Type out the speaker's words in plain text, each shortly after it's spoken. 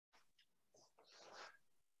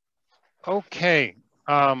Okay,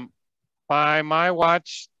 by my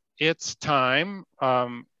watch, it's time.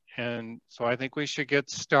 And so I think we should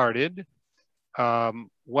get started.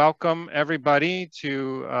 Welcome everybody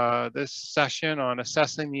to this session on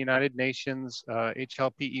assessing the United Nations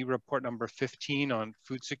HLPE report number 15 on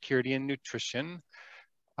food security and nutrition.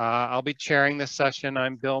 I'll be chairing this session.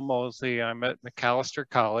 I'm Bill Mosley. I'm at Macalester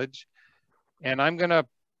College, and I'm gonna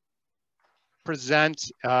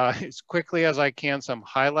present as quickly as I can some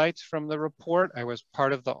highlights from the report. I was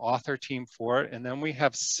part of the author team for it. And then we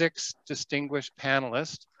have 6 distinguished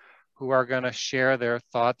panelists who are gonna share their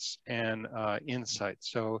thoughts and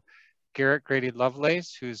insights. So Garrett Grady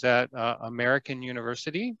Lovelace, who's at American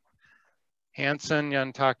University. Hanson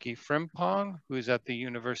Yantaki Frimpong, who's at the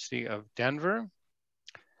University of Denver.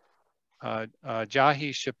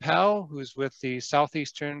 Jahi Chappelle, who's with the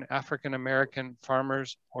Southeastern African American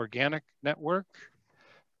Farmers Organic Network.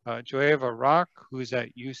 Joeva Rock, who's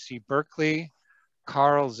at UC Berkeley.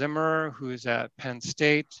 Carl Zimmer, who's at Penn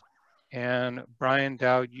State. And Brian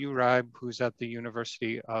Dowd-Uribe, who's at the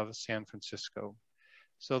University of San Francisco.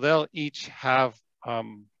 So they'll each have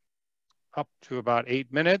up to about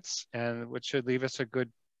 8 minutes, and which should leave us a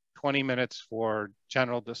good 20 minutes for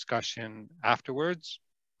general discussion afterwards.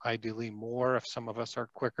 Ideally more if some of us are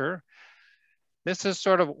quicker. This is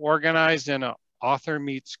sort of organized in an author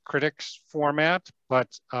meets critics format, but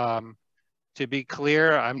to be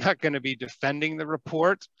clear, I'm not going to be defending the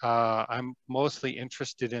report. I'm mostly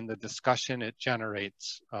interested in the discussion it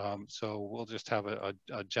generates. So we'll just have a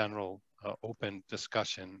general open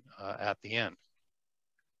discussion at the end.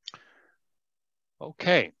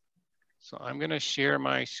 Okay, so I'm going to share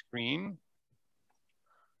my screen.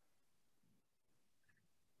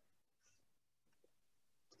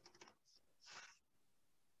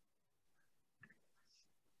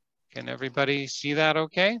 Can everybody see that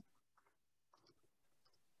okay?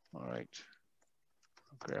 All right,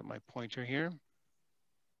 I'll grab my pointer here.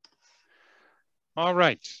 All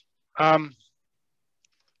right.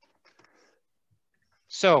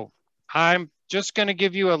 So I'm just going to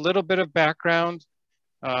give you a little bit of background.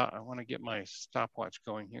 I want to get my stopwatch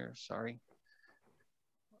going here, sorry.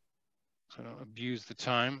 So I don't abuse the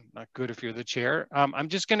time, not good if you're the chair. I'm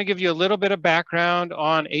just going to give you a little bit of background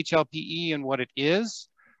on HLPE and what it is.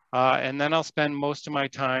 And then I'll spend most of my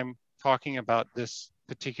time talking about this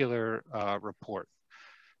particular report.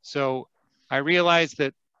 So I realize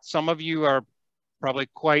that some of you are probably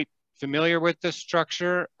quite familiar with this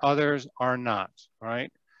structure, others are not,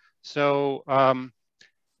 right? So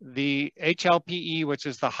the HLPE, which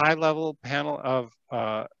is the high-level panel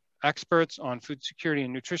of experts on food security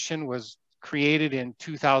and nutrition, was created in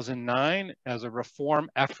 2009 as a reform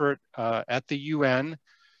effort at the UN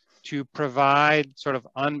to provide sort of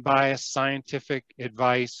unbiased scientific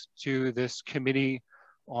advice to this Committee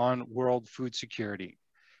on World Food Security.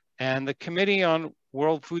 And the Committee on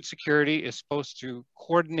World Food Security is supposed to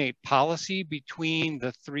coordinate policy between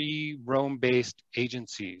the 3 Rome-based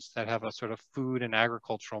agencies that have a sort of food and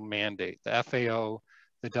agricultural mandate, the FAO,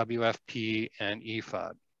 the WFP, and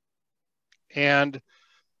IFAD. And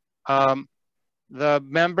the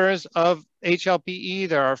members of HLPE,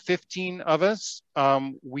 there are 15 of us.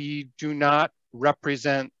 We do not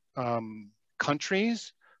represent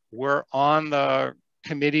countries. We're on the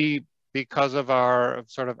committee because of our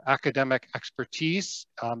sort of academic expertise.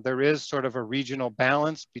 There is sort of a regional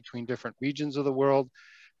balance between different regions of the world,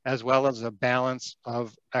 as well as a balance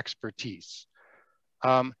of expertise.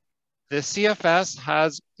 The CFS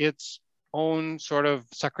has its own sort of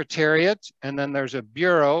secretariat, and then there's a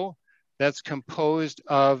bureau that's composed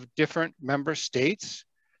of different member states.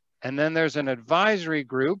 And then there's an advisory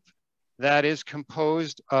group that is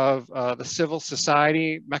composed of the civil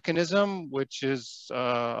society mechanism, which is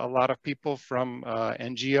a lot of people from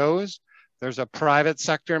NGOs. There's a private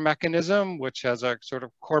sector mechanism, which has a sort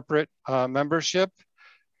of corporate membership.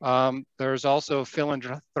 There's also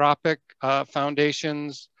philanthropic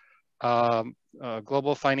foundations,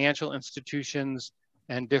 global financial institutions,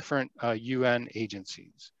 and different UN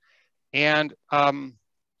agencies. And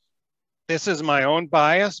this is my own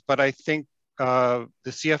bias, but I think the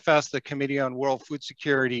CFS, the Committee on World Food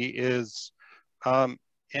Security, is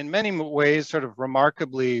in many ways sort of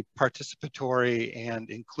remarkably participatory and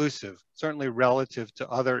inclusive, certainly relative to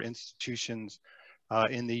other institutions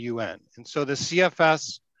in the UN. And so the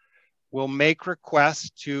CFS will make requests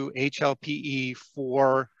to HLPE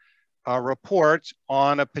for a report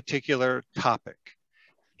on a particular topic.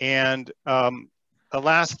 And the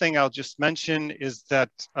last thing I'll just mention is that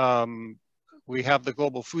we have the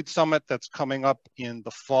Global Food Summit that's coming up in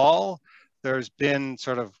the fall. There's been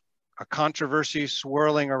sort of a controversy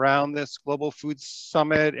swirling around this Global Food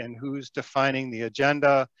Summit and who's defining the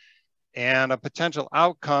agenda. And a potential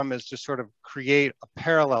outcome is to sort of create a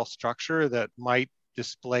parallel structure that might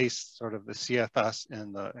displace sort of the CFS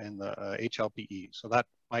and the HLPE. So that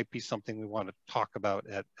might be something we want to talk about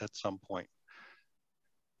at some point.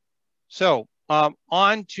 So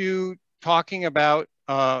on to talking about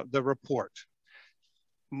the report.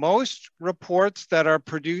 Most reports that are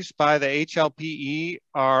produced by the HLPE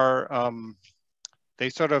are, they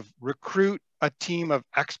sort of recruit a team of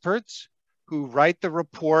experts who write the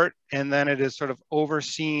report, and then it is sort of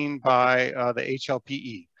overseen by the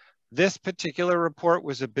HLPE. This particular report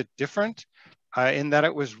was a bit different in that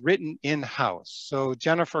it was written in-house. So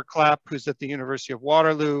Jennifer Clapp, who's at the University of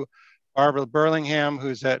Waterloo, Barbara Burlingham,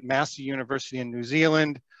 who's at Massey University in New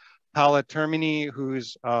Zealand, Paola Termini,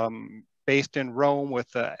 who's based in Rome with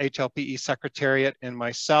the HLPE Secretariat, and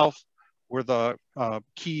myself were the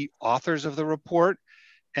key authors of the report.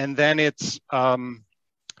 And then it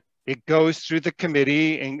goes through the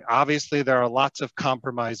committee, and obviously there are lots of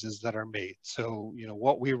compromises that are made. So, you know,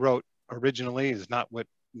 what we wrote originally is not what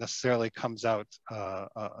necessarily comes out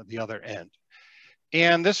the other end.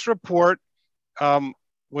 And this report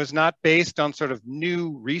was not based on sort of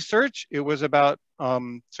new research. It was about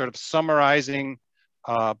sort of summarizing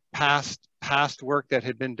past work that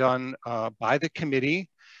had been done by the committee.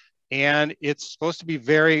 And it's supposed to be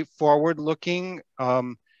very forward-looking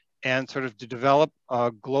and sort of to develop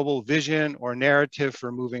a global vision or narrative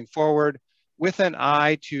for moving forward with an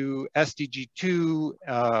eye to SDG 2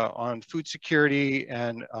 on food security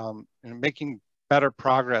and making better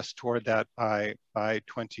progress toward that by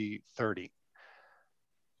 2030.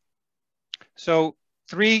 So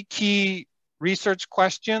 3 key research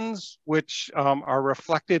questions which are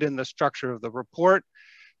reflected in the structure of the report.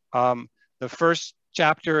 The first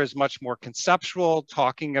chapter is much more conceptual,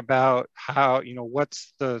 talking about how, you know,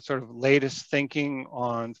 what's the sort of latest thinking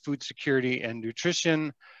on food security and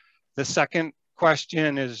nutrition. The second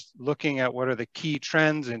question is looking at what are the key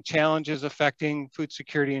trends and challenges affecting food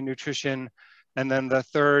security and nutrition. And then the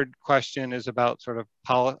third question is about sort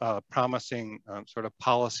of promising sort of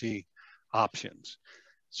policy options.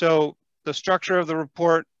 So the structure of the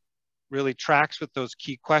report really tracks with those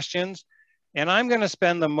key questions. And I'm going to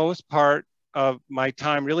spend the most part of my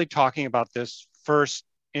time really talking about this first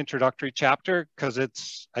introductory chapter because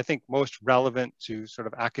it's, I think, most relevant to sort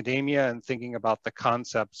of academia and thinking about the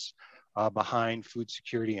concepts behind food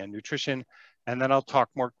security and nutrition. And then I'll talk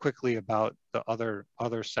more quickly about the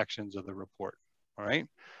other sections of the report. All right.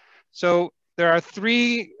 So there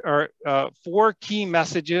are 4 key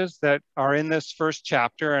messages that are in this first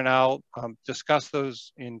chapter, and I'll discuss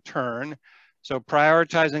those in turn. So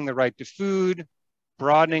prioritizing the right to food,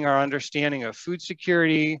 broadening our understanding of food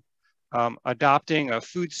security, adopting a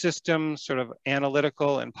food system sort of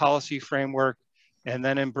analytical and policy framework, and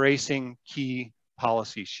then embracing key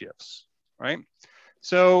policy shifts, right?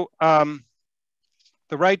 So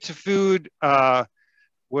the right to food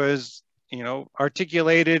was, you know,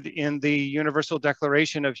 articulated in the Universal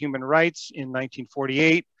Declaration of Human Rights in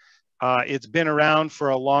 1948. It's been around for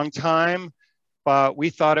a long time, but we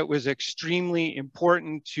thought it was extremely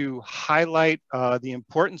important to highlight the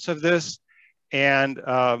importance of this, and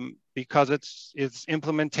because its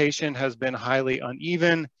implementation has been highly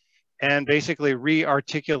uneven, and basically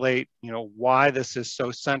re-articulate, you know, why this is so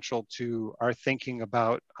central to our thinking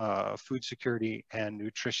about food security and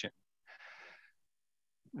nutrition.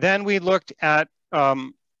 Then we looked at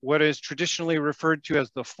what is traditionally referred to as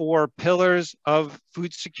the 4 pillars of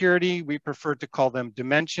food security. We prefer to call them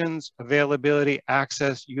dimensions: availability,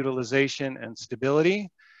 access, utilization, and stability.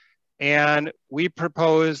 And we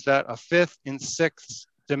propose that a 5th and 6th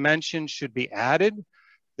dimension should be added.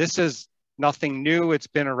 This is nothing new. It's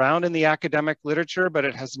been around in the academic literature, but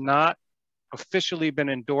it has not officially been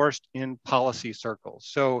endorsed in policy circles.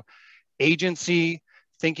 So agency,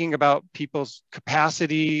 thinking about people's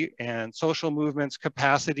capacity and social movements'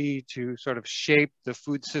 capacity to sort of shape the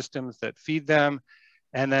food systems that feed them.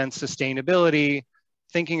 And then sustainability,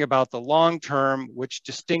 thinking about the long term, which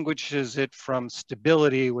distinguishes it from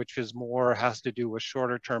stability, which is more, has to do with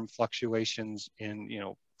shorter term fluctuations in, you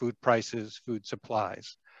know, food prices, food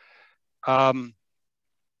supplies.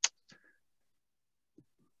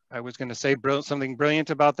 I was going to say something brilliant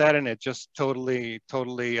about that, and it just totally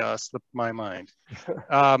slipped my mind.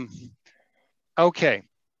 Okay.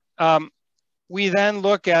 We then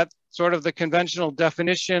look at sort of the conventional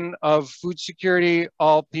definition of food security.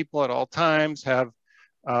 All people at all times have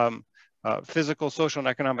physical, social, and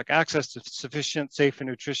economic access to sufficient, safe, and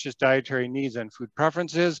nutritious dietary needs and food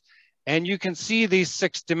preferences. And you can see these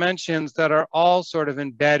 6 dimensions that are all sort of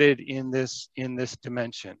embedded in this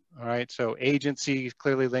dimension. All right, so agency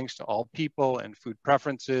clearly links to all people and food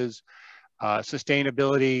preferences.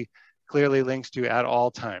 Sustainability clearly links to at all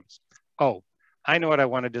times. Oh, I know what I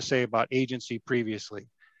wanted to say about agency previously.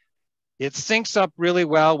 It syncs up really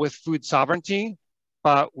well with food sovereignty,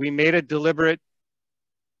 but we made a deliberate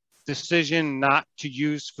decision not to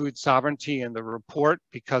use food sovereignty in the report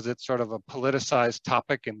because it's sort of a politicized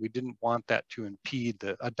topic, and we didn't want that to impede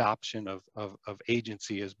the adoption of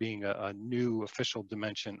agency as being a new official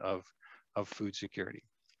dimension of food security.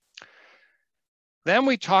 Then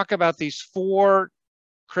we talk about these 4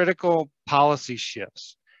 critical policy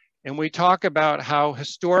shifts. And we talk about how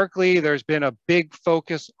historically there's been a big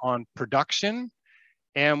focus on production,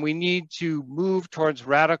 and we need to move towards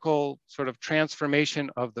radical sort of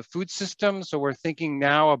transformation of the food system. So we're thinking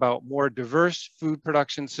now about more diverse food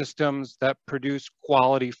production systems that produce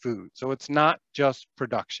quality food. So it's not just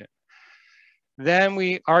production. Then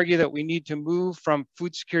we argue that we need to move from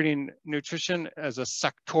food security and nutrition as a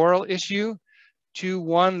sectoral issue to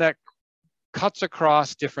one that cuts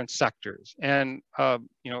across different sectors. And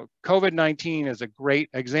you know, COVID-19 is a great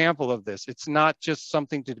example of this. It's not just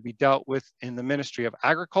something to be dealt with in the Ministry of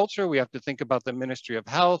Agriculture. We have to think about the Ministry of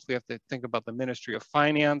Health. We have to think about the Ministry of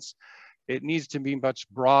Finance. It needs to be much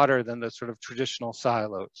broader than the sort of traditional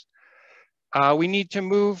silos. We need to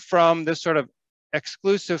move from this sort of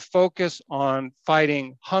exclusive focus on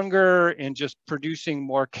fighting hunger and just producing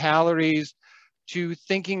more calories to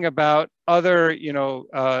thinking about other, you know,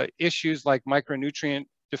 issues like micronutrient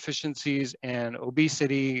deficiencies and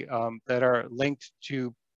obesity that are linked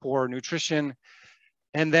to poor nutrition,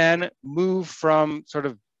 and then move from sort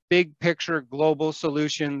of big picture global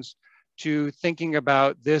solutions to thinking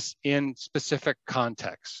about this in specific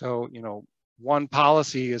contexts. So, you know, one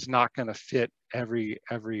policy is not going to fit every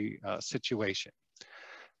situation.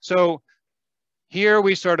 So here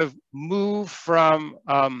we sort of move from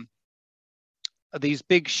these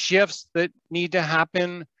big shifts that need to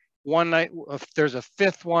happen. There's a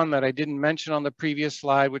 5th one that I didn't mention on the previous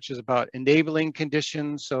slide, which is about enabling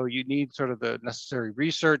conditions. So you need sort of the necessary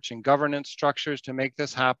research and governance structures to make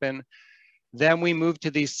this happen. Then we move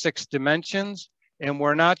to these 6 dimensions, and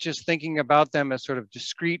we're not just thinking about them as sort of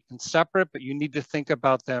discrete and separate, but you need to think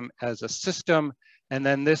about them as a system. And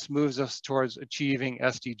then this moves us towards achieving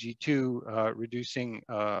SDG 2, reducing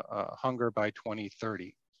hunger by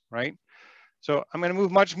 2030, right? So I'm going to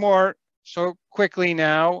move much more so quickly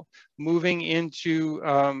now, moving into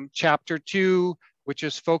chapter 2, which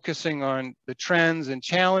is focusing on the trends and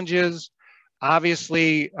challenges.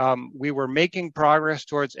 Obviously, we were making progress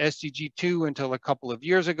towards SDG 2 until a couple of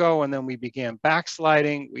years ago, and then we began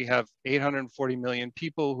backsliding. We have 840 million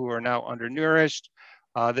people who are now undernourished.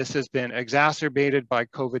 This has been exacerbated by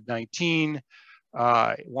COVID-19,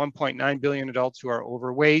 1.9 billion adults who are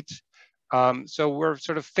overweight. So we're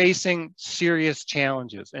sort of facing serious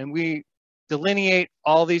challenges, and we delineate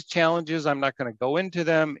all these challenges. I'm not going to go into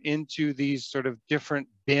them into these sort of different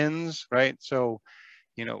bins, right? So,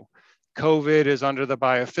 you know, COVID is under the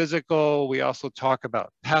biophysical. We also talk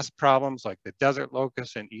about pest problems like the desert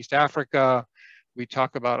locust in East Africa. We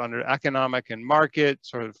talk about under economic and market,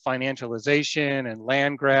 sort of financialization and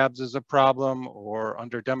land grabs as a problem, or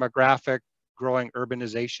under demographic, growing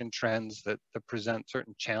urbanization trends that present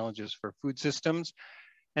certain challenges for food systems.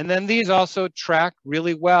 And then these also track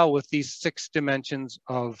really well with these 6 dimensions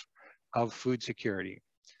of food security.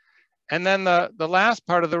 And then the last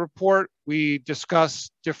part of the report, we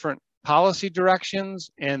discuss different policy directions,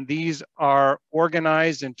 and these are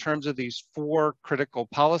organized in terms of these 4 critical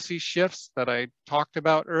policy shifts that I talked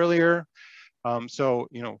about earlier. So,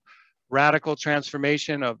 you know, radical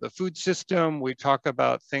transformation of the food system. We talk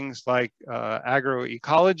about things like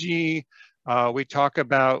agroecology. We talk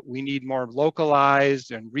about we need more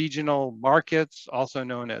localized and regional markets, also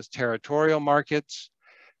known as territorial markets.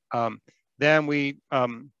 Then we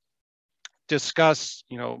discuss,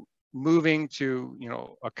 you know, moving to, you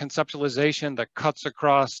know, a conceptualization that cuts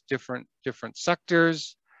across different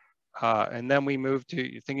sectors. And then we move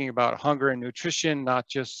to thinking about hunger and nutrition, not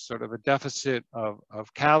just sort of a deficit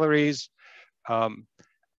of calories. And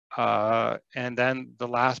then the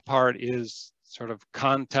last part is sort of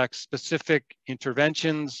context-specific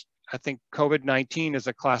interventions. I think COVID-19 is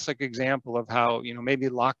a classic example of how, you know, maybe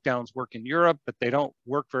lockdowns work in Europe, but they don't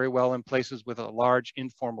work very well in places with a large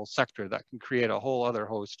informal sector that can create a whole other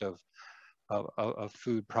host of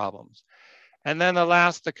food problems. And then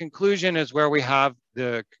the conclusion is where we have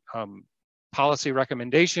the policy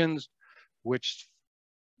recommendations, which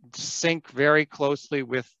sync very closely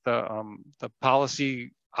with the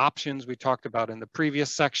policy options we talked about in the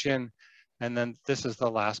previous section. And then this is the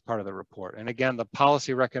last part of the report. And again, the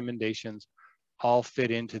policy recommendations all fit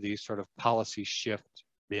into these sort of policy shift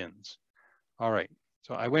bins. All right,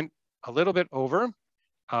 so I went a little bit over,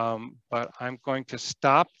 but I'm going to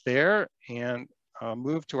stop there and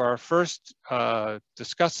move to our first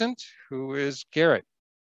discussant, who is Garrett.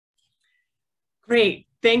 Great,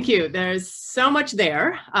 thank you. There's so much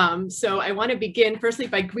there. So I want to begin firstly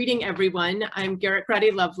by greeting everyone. I'm Garrett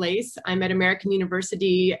Grady-Lovelace. I'm at American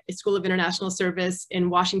University School of International Service in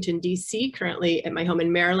Washington, D.C., currently at my home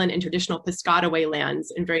in Maryland in traditional Piscataway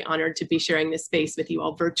lands, and very honored to be sharing this space with you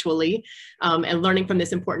all virtually and learning from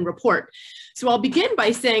this important report. So I'll begin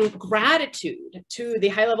by saying gratitude to the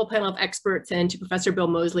high-level panel of experts and to Professor Bill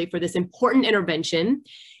Moseley for this important intervention.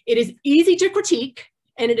 It is easy to critique,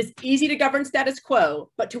 and it is easy to govern status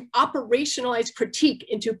quo, but to operationalize critique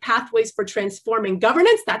into pathways for transforming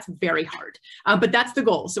governance, that's very hard, but that's the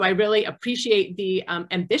goal. So I really appreciate the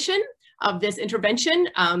ambition of this intervention,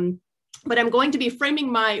 but I'm going to be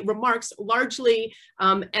framing my remarks largely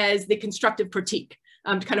as the constructive critique.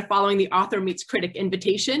 Kind of following the author meets critic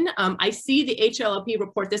invitation. I see the HLPE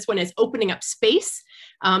report, this one, as opening up space,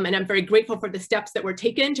 and I'm very grateful for the steps that were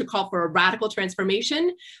taken to call for a radical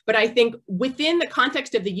transformation. But I think within the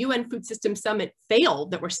context of the UN Food System Summit fail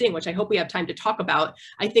that we're seeing, which I hope we have time to talk about,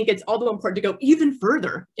 I think it's all the more important to go even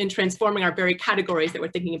further in transforming our very categories that we're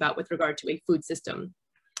thinking about with regard to a food system.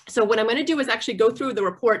 So what I'm going to do is actually go through the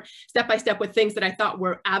report step by step with things that I thought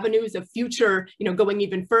were avenues of future, going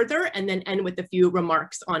even further, and then end with a few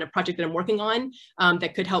remarks on a project that I'm working on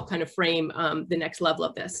that could help kind of frame the next level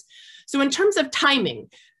of this. So in terms of timing,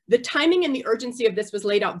 the timing and the urgency of this was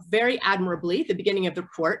laid out very admirably at the beginning of the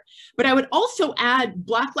report, but I would also add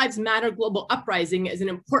Black Lives Matter global uprising as an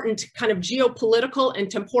important kind of geopolitical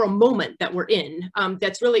and temporal moment that we're in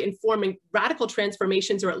that's really informing radical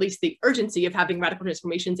transformations, or at least the urgency of having radical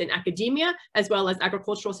transformations in academia, as well as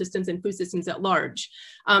agricultural systems and food systems at large.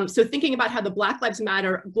 So thinking about how the Black Lives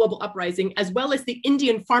Matter global uprising, as well as the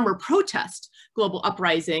Indian farmer protest global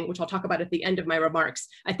uprising, which I'll talk about at the end of my remarks,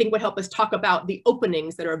 I think would help us talk about the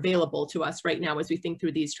openings that are available to us right now as we think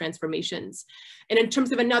through these transformations. And in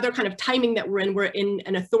terms of another kind of timing that we're in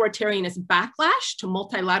an authoritarianist backlash to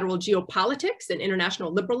multilateral geopolitics and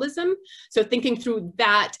international liberalism. So thinking through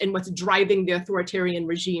that and what's driving the authoritarian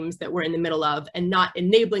regimes that we're in the middle of, and not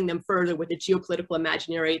enabling them further with a geopolitical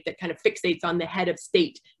imaginary that kind of fixates on the head of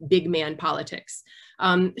state, big man politics.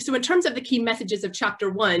 So in terms of the key messages of chapter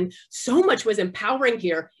 1, so much was empowering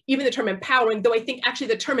here, even the term empowering, though I think actually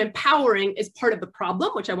the term empowering is part of the problem,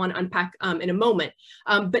 which I want to unpack in a moment.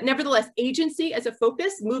 But nevertheless, agency as a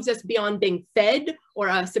focus moves us beyond being fed or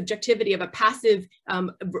a subjectivity of a passive,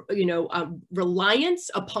 reliance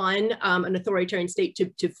upon an authoritarian state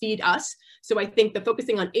to feed us. So I think the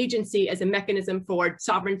focusing on agency as a mechanism for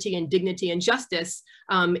sovereignty and dignity and justice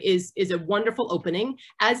is a wonderful opening,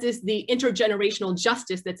 as is the intergenerational justice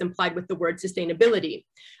that's implied with the word sustainability.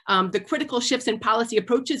 The critical shifts in policy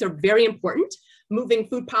approaches are very important. Moving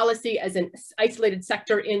food policy as an isolated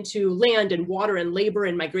sector into land and water and labor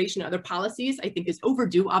and migration and other policies, I think, is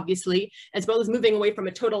overdue, obviously, as well as moving away from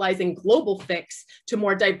a totalizing global fix to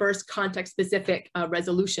more diverse context-specific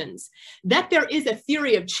resolutions. That there is a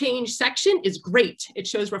theory of change section is great. It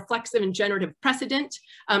shows reflexive and generative precedent,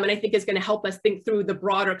 and I think is going to help us think through the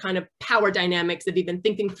broader kind of power dynamics of even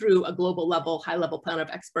thinking through a global level, high-level panel of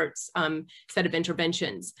experts set of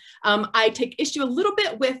interventions. I take issue a little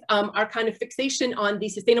bit with our kind of fixation on the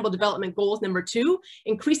Sustainable Development Goals number 2.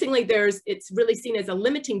 Increasingly, it's really seen as a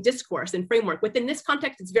limiting discourse and framework. Within this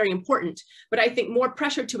context, it's very important, but I think more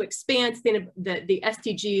pressure to expand the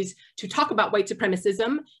SDGs to talk about white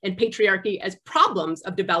supremacism and patriarchy as problems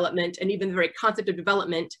of development, and even the very concept of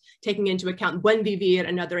development, taking into account Buen Vivir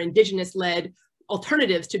and other indigenous-led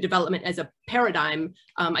alternatives to development as a paradigm,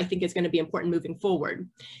 I think is going to be important moving forward.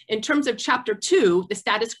 In terms of chapter 2, the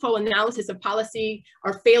status quo analysis of policy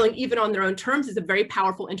are failing even on their own terms is a very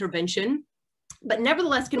powerful intervention. But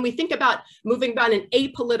nevertheless, can we think about moving beyond an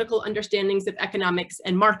apolitical understandings of economics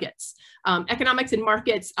and markets? Economics and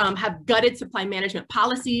markets have gutted supply management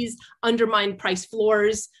policies, undermined price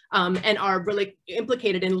floors, and are really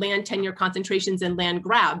implicated in land tenure concentrations and land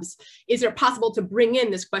grabs. Is it possible to bring in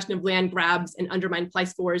this question of land grabs and undermined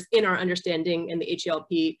price floors in our understanding in the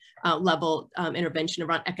HLP level intervention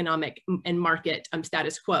around economic and market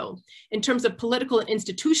status quo? In terms of political and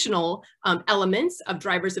institutional elements of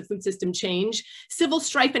drivers of food system change, Civil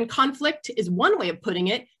strife and conflict is one way of putting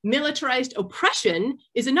it. Militarized oppression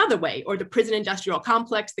is another way, or the prison industrial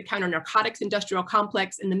complex, the counter-narcotics industrial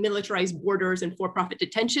complex, and the militarized borders and for-profit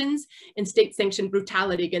detentions, and state-sanctioned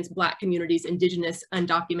brutality against Black communities, Indigenous,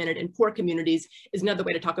 undocumented, and poor communities is another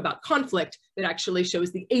way to talk about conflict that actually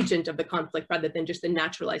shows the agent of the conflict rather than just the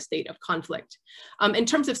naturalized state of conflict. In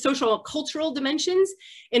terms of social and cultural dimensions,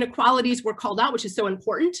 inequalities were called out, which is so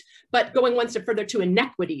important, but going one step further to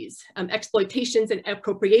inequities, exploitations and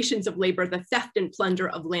appropriations of labor, the theft and plunder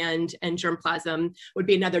of land and germplasm would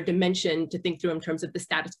be another dimension to think through in terms of the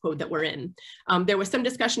status quo that we're in. There was some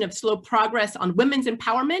discussion of slow progress on women's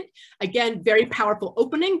empowerment. Again, very powerful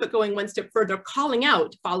opening, but going one step further, calling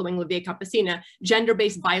out, following Livia Capacina,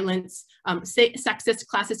 gender-based violence, sexist,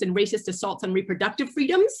 classist, and racist assaults on reproductive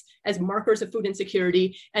freedoms as markers of food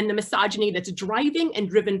insecurity, and the misogyny that's driving and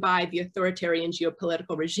driven by the authoritarian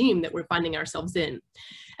geopolitical regime that we're finding ourselves in.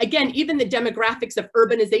 Again, even the demographics of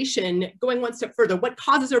urbanization, going one step further, what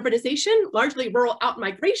causes urbanization? Largely rural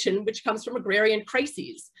outmigration, which comes from agrarian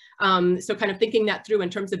crises. So kind of thinking that through in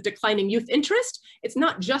terms of declining youth interest, it's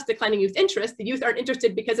not just declining youth interest, the youth aren't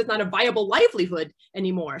interested because it's not a viable livelihood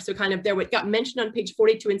anymore. So kind of there, what got mentioned on page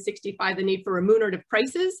 42 and 65, the need for remunerative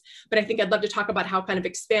prices, but I think I'd love to talk about how kind of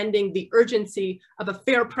expanding the urgency of a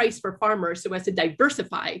fair price for farmers so as to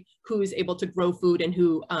diversify who's able to grow food and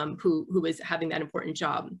who is having that important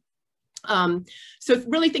job. So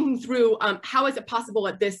really thinking through how is it possible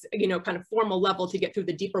at this, kind of formal level to get through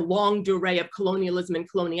the deeper longue durée of colonialism and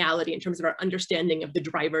coloniality in terms of our understanding of the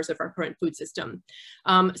drivers of our current food system.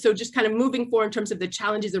 So just kind of moving forward in terms of the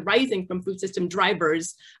challenges arising from food system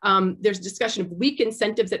drivers, there's discussion of weak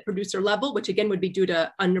incentives at producer level, which again would be due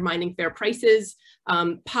to undermining fair prices,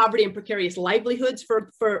 poverty and precarious livelihoods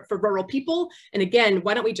for rural people. And again,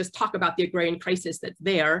 why don't we just talk about the agrarian crisis that's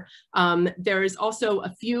there? There is also a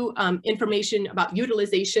few information about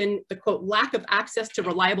utilization. The quote, lack of access to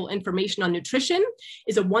reliable information on nutrition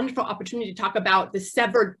is a wonderful opportunity to talk about the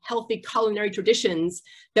severed healthy culinary traditions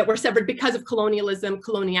that were severed because of colonialism,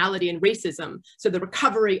 coloniality, and racism. So the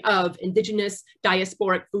recovery of indigenous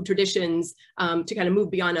diasporic food traditions to kind of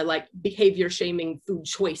move beyond a behavior shaming food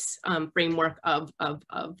choice framework of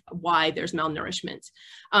why there's malnourishment.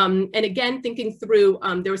 And again, thinking through,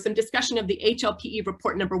 there was some discussion of the HLPE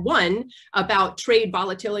report number 1 about trade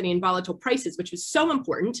volatility and volatile prices, which was so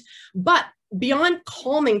important, but beyond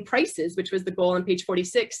calming prices, which was the goal on page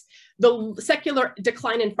 46, the secular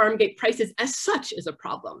decline in farm gate prices as such is a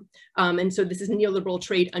problem. And so this is neoliberal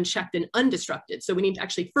trade unchecked and undisrupted. So we need to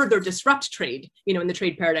actually further disrupt trade, in the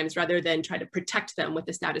trade paradigms rather than try to protect them with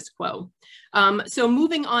the status quo. So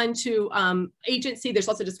moving on to agency, there's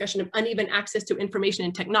also discussion of uneven access to information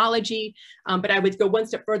and technology. But I would go one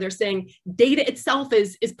step further saying data itself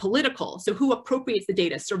is political. So who appropriates the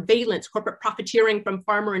data? Surveillance, corporate profiteering from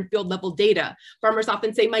farmer and field level data. Farmers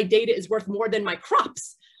often say my data is worth more than my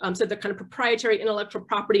crops. So the kind of proprietary intellectual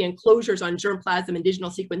property and closures on germplasm and digital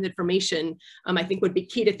sequence information, I think would be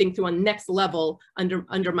key to think through on next level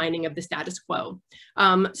undermining of the status quo.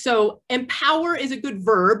 So empower is a good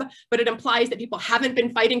verb, but it implies that people haven't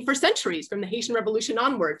been fighting for centuries from the Haitian Revolution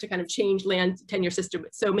onward to kind of change land tenure system.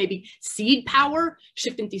 So maybe cede power,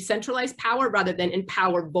 shift in decentralized power rather than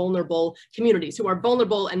empower vulnerable communities who are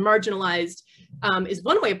vulnerable and marginalized is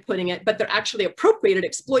one way of putting it, but they're actually appropriated,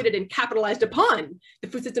 exploited, and capitalized upon. The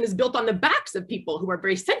food system is built on the backs of people who are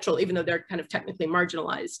very central, even though they're kind of technically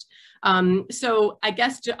marginalized. So I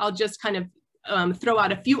guess I'll just kind of throw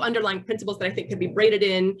out a few underlying principles that I think could be braided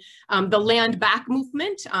in. The land back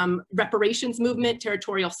movement, reparations movement,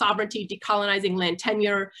 territorial sovereignty, decolonizing land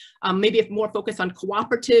tenure, maybe if more focus on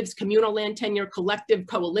cooperatives, communal land tenure, collective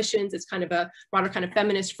coalitions is kind of a broader kind of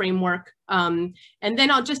feminist framework. And then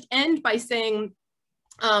I'll just end by saying,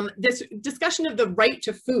 this discussion of the right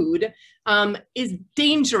to food is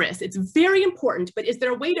dangerous. It's very important, but is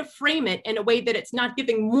there a way to frame it in a way that it's not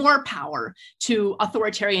giving more power to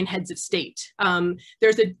authoritarian heads of state?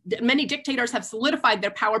 Many dictators have solidified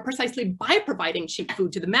their power precisely by providing cheap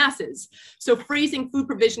food to the masses. So phrasing food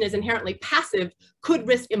provision as inherently passive could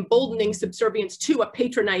risk emboldening subservience to a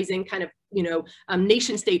patronizing kind of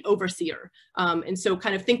nation state overseer. And so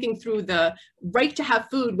kind of thinking through the right to have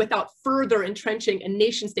food without further entrenching a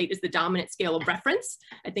nation state as the dominant scale of reference,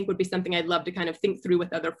 I think would be something I'd love to kind of think through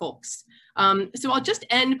with other folks. So I'll just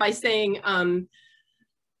end by saying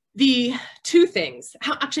the two things.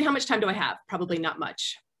 How much time do I have? Probably not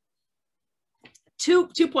much.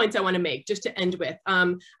 Two points I want to make just to end with.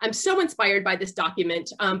 I'm so inspired by this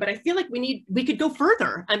document, but I feel like we could go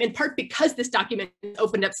further, in part because this document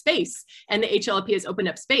opened up space and the HLPE has opened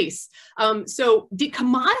up space. So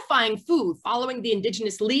decommodifying food following the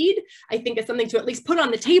indigenous lead, I think is something to at least put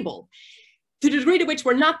on the table. To the degree to which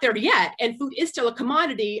we're not there yet, and food is still a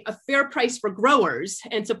commodity, a fair price for growers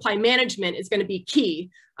and supply management is going to be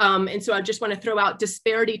key. And so I just want to throw out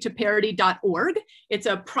disparitytoparity.org. It's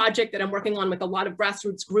a project that I'm working on with a lot of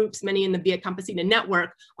grassroots groups, many in the Via Campesina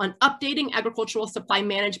network, on updating agricultural supply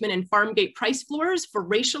management and farm gate price floors for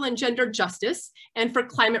racial and gender justice and for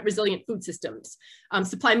climate resilient food systems.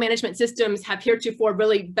 Supply management systems have heretofore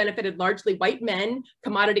really benefited largely white men,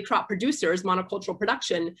 commodity crop producers, monocultural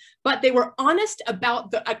production, but they were honest about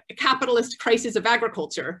the capitalist crisis of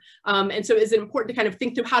agriculture. And so is it important to kind of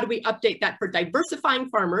think through how do we update that for diversifying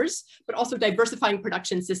farmers, but also diversifying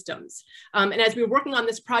production systems. And as we were working on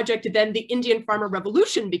this project, then the Indian Farmer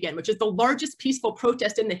Revolution began, which is the largest peaceful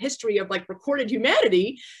protest in the history of like recorded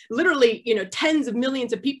humanity. Literally, you know, tens of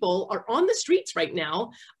millions of people are on the streets right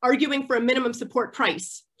now arguing for a minimum support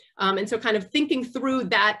price. And so kind of thinking through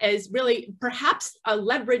that as really perhaps a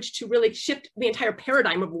leverage to really shift the entire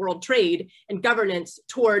paradigm of world trade and governance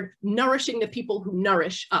toward nourishing the people who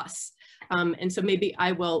nourish us. And so maybe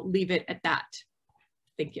I will leave it at that.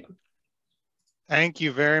 Thank you. Thank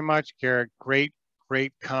you very much, Garrett. Great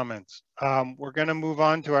comments. We're going to move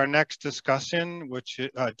on to our next discussant,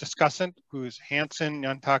 who is Hansen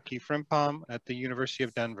Nyantaki Frimpong at the University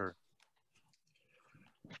of Denver.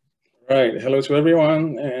 Right, hello to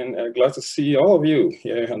everyone, and glad to see all of you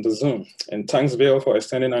here on the Zoom. And thanks, Bill, for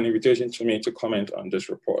extending an invitation to me to comment on this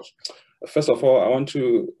report. First of all, I want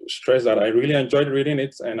to stress that I really enjoyed reading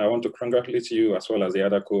it, and I want to congratulate you as well as the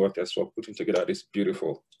other co-authors for putting together this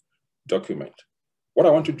beautiful document. What I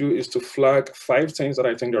want to do is to flag 5 things that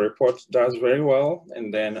I think the report does very well,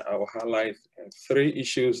 and then I will highlight 3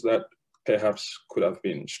 issues that perhaps could have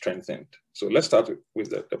been strengthened. So let's start with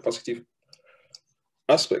the positive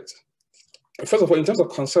aspect. First of all, in terms of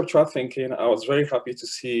conceptual thinking, I was very happy to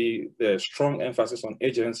see the strong emphasis on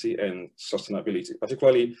agency and sustainability,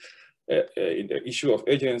 particularly in the issue of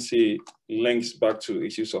agency links back to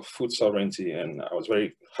issues of food sovereignty. And I was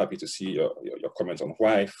very happy to see your comments on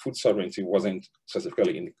why food sovereignty wasn't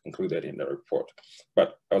specifically included in the report.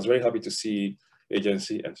 But I was very happy to see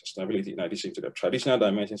agency and sustainability in addition to the traditional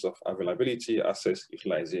dimensions of availability, access,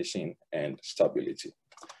 utilization, and stability.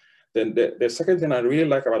 Then the second thing I really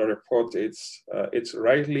like about the report is it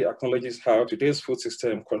rightly acknowledges how today's food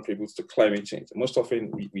system contributes to climate change. Most often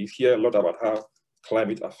we hear a lot about how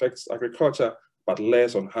climate affects agriculture, but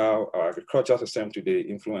less on how our agricultural system today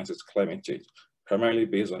influences climate change, primarily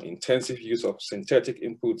based on intensive use of synthetic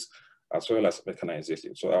inputs as well as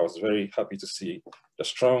mechanization. So I was very happy to see the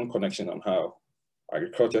strong connection on how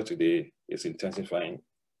agriculture today is intensifying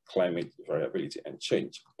climate variability and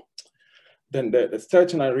change. Then the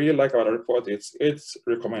third thing I really like about the report is its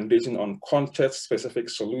recommendation on context-specific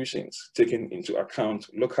solutions, taking into account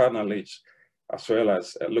local knowledge as well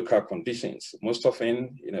as local conditions. Most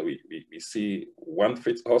often, you know, we see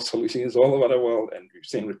one-fit-all solutions all over the world, and we've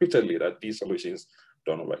seen repeatedly that these solutions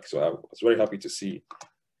don't work. So I was very happy to see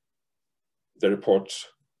the report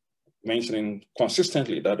mentioning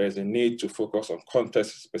consistently that there's a need to focus on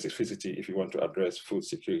context specificity if you want to address food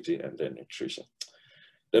security and then nutrition.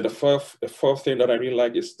 Then the fourth thing that I really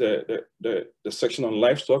like is the section on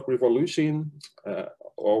livestock revolution,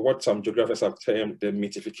 or what some geographers have termed the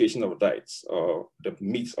meatification of diets, or the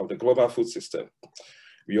meat of the global food system.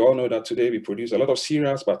 We all know that today we produce a lot of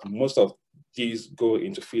cereals, but most of these go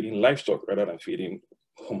into feeding livestock rather than feeding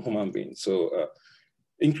human beings. So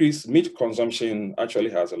increased meat consumption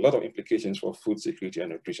actually has a lot of implications for food security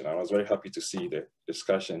and nutrition. I was very happy to see the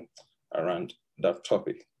discussion around that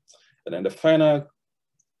topic. And then the final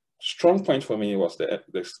strong point for me was the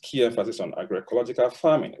key emphasis on agroecological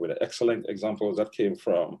farming, with the excellent examples that came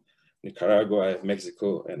from Nicaragua,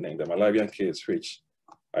 Mexico, and then the Malawian case, which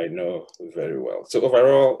I know very well. So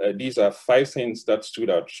overall, these are 5 things that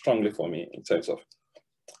stood out strongly for me in terms of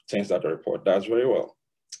things that the report does very well.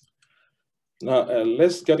 Now,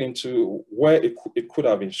 let's get into where it could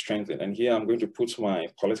have been strengthened. And here I'm going to put my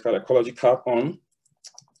political ecology cap on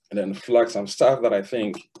and then flag some stuff that I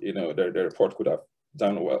think, you know, the report could have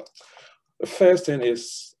done well. The first thing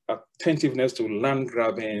is attentiveness to land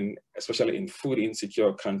grabbing, especially in food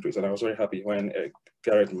insecure countries. And I was very happy when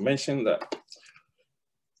Garrett mentioned that.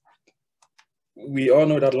 We all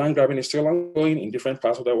know that land grabbing is still ongoing in different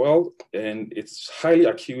parts of the world, and it's highly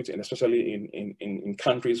acute, and especially in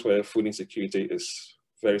countries where food insecurity is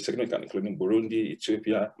very significant, including Burundi,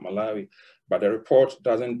 Ethiopia, Malawi. But the report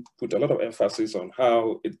doesn't put a lot of emphasis on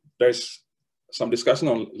how there's some discussion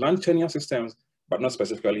on land tenure systems, but not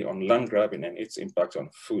specifically on land grabbing and its impact on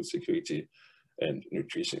food security and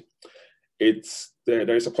nutrition.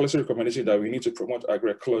 There is a policy recommendation that we need to promote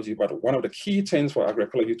agroecology, but one of the key things for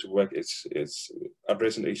agroecology to work is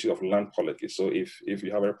addressing the issue of land policy. So if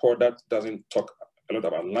you have a report that doesn't talk a lot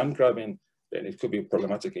about land grabbing, then it could be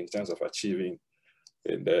problematic in terms of achieving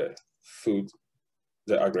the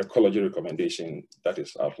agroecology recommendation that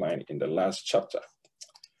is outlined in the last chapter.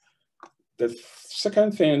 The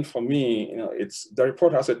second thing for me, the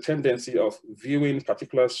report has a tendency of viewing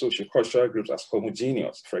particular sociocultural groups as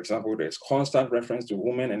homogeneous. For example, there's constant reference to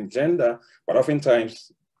women and gender, but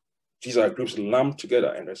oftentimes these are groups lumped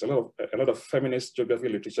together. And there's a lot of feminist geography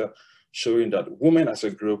literature showing that women as a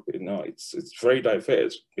group, it's very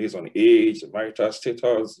diverse based on age, marital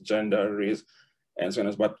status, gender, race, and so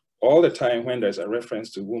on. But all the time when there's a reference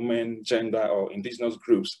to women, gender, or indigenous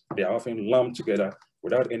groups, they are often lumped together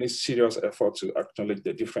without any serious effort to acknowledge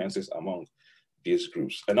the differences among these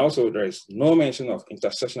groups. And also there is no mention of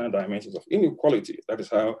intersectional dimensions of inequality. That is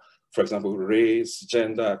how, for example, race,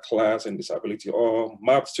 gender, class, and disability all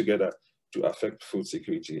mapped together to affect food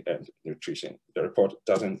security and nutrition. The report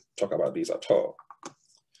doesn't talk about these at all.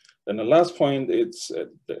 Then the last point is,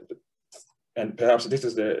 and perhaps this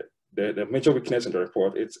is the major weakness in the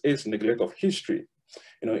report, it's neglect of history.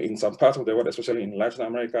 In some parts of the world, especially in Latin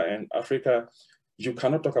America and Africa, you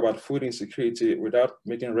cannot talk about food insecurity without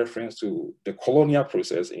making reference to the colonial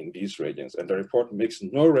process in these regions. And the report makes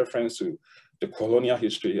no reference to the colonial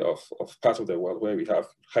history of parts of the world where we have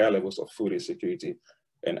higher levels of food insecurity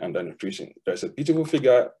and undernutrition. There's a beautiful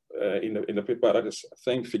figure in the paper that is, I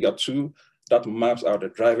think, figure 2, that maps out the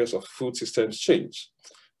drivers of food systems change.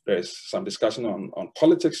 There's some discussion on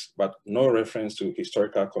politics, but no reference to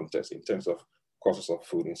historical context in terms of causes of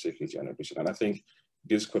food insecurity and nutrition. And I think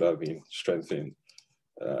this could have been strengthened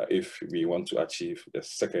if we want to achieve the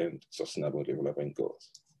second Sustainable Development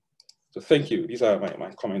Goals. So thank you. These are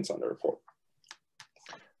my comments on the report.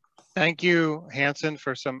 Thank you, Hansen,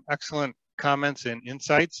 for some excellent comments and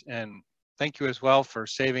insights. And thank you as well for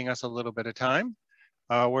saving us a little bit of time.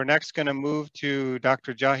 We're next going to move to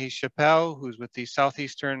Dr. Jahi Chappell, who's with the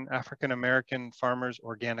Southeastern African American Farmers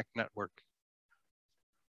Organic Network.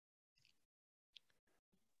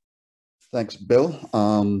 Thanks, Bill.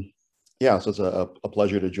 Yeah, so it's a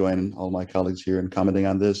pleasure to join all my colleagues here in commenting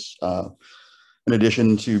on this. In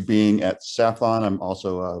addition to being at Safflon, I'm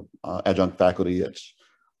also adjunct faculty at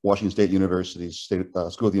Washington State University's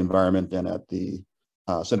School of the Environment and at the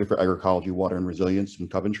Center for Agroecology, Water and Resilience in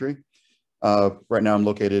Coventry. Right now I'm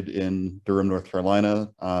located in Durham, North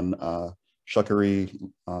Carolina on Shuckeri,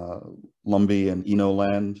 Lumbee, and Eno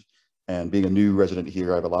land. And being a new resident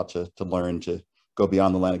here, I have a lot to learn to go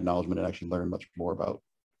beyond the land acknowledgement and actually learn much more about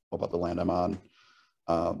the land I'm on.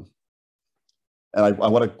 And I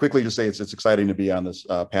want to quickly just say it's exciting to be on this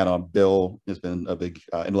panel. Bill has been a big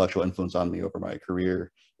intellectual influence on me over my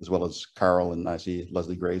career, as well as Carl, and I see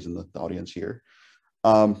Leslie Gray's in the audience here.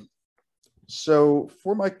 So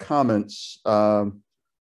for my comments, I'm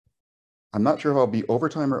not sure if I'll be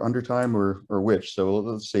overtime or undertime or which. So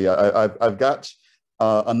let's see. I've got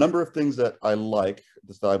a number of things that I like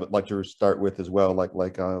that I would like to start with as well,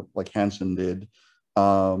 like Hansen did.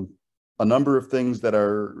 A number of things that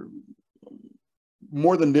are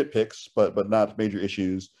more than nitpicks, but not major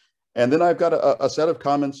issues. And then I've got a set of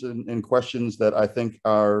comments and questions that I think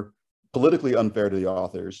are politically unfair to the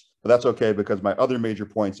authors, but that's okay because my other major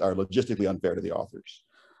points are logistically unfair to the authors.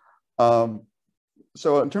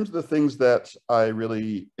 So in terms of the things that I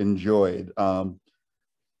really enjoyed,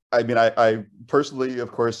 I mean, I personally,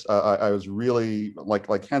 of course, I was really,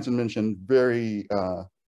 like Hansen mentioned, very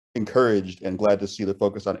encouraged and glad to see the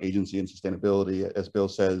focus on agency and sustainability. As Bill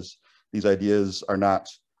says, these ideas are not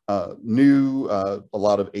new. A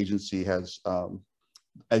lot of agency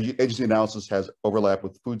analysis has overlap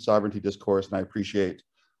with food sovereignty discourse, and I appreciate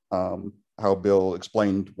how Bill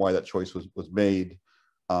explained why that choice was made.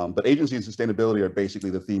 But agency and sustainability are basically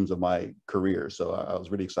the themes of my career, so I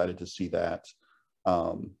was really excited to see that.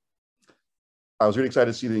 I was really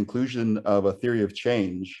excited to see the inclusion of a theory of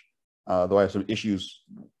change, though I have some issues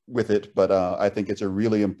with it, but I think it's a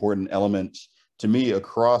really important element to me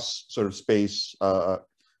across sort of space,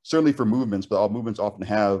 certainly for movements, but all movements often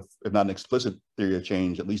have, if not an explicit theory of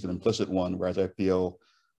change, at least an implicit one, whereas I feel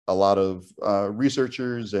a lot of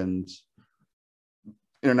researchers and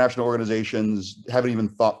international organizations haven't even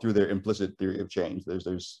thought through their implicit theory of change.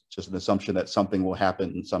 There's just an assumption that something will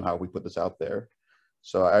happen somehow we put this out there.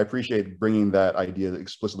 So I appreciate bringing that idea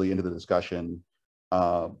explicitly into the discussion.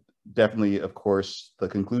 Definitely, of course, the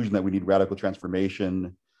conclusion that we need radical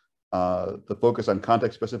transformation, the focus on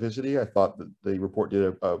context specificity. I thought that the report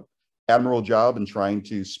did a admirable job in trying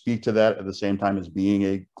to speak to that at the same time as being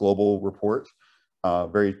a global report.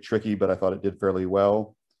 Very tricky, but I thought it did fairly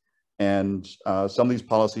well. And some of these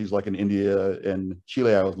policies, like in India and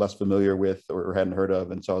Chile, I was less familiar with or hadn't heard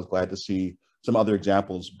of. And so I was glad to see some other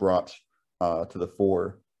examples brought to the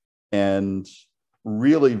fore. And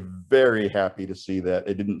really very happy to see that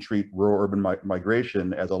it didn't treat rural urban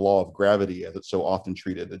migration as a law of gravity as it's so often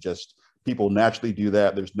treated. It just, people naturally do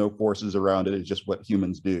that. There's no forces around it. It's just what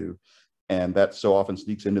humans do. And that so often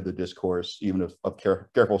sneaks into the discourse, even of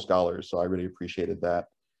careful scholars. So I really appreciated that.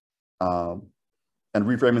 And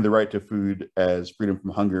reframing the right to food as freedom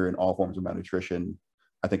from hunger and all forms of malnutrition,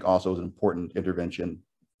 I think also is an important intervention.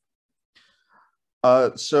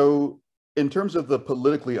 So in terms of the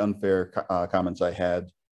politically unfair comments I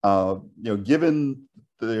had, given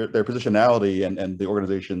their positionality and the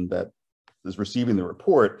organization that is receiving the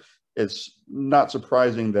report, it's not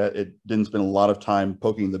surprising that it didn't spend a lot of time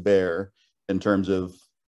poking the bear in terms of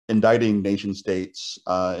indicting nation states,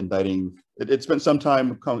 it spent some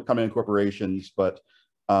time coming in corporations, but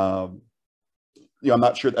I'm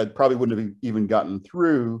not sure, I probably wouldn't have even gotten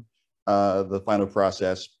through the final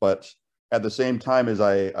process, but at the same time as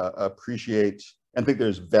I appreciate and think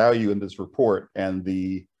there's value in this report and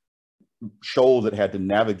the shoals it had to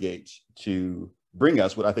navigate to bring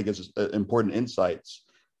us what I think is important insights,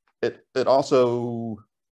 it also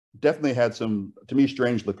definitely had some, to me,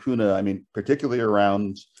 strange lacuna. I mean, particularly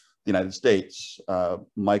around the United States,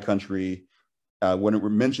 my country, when it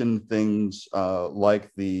mentioned things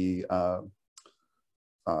like the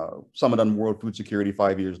Summit on World Food Security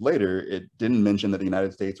 5 years later, it didn't mention that the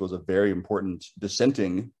United States was a very important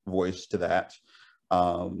dissenting voice to that,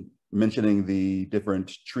 mentioning the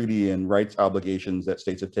different treaty and rights obligations that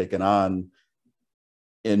states have taken on.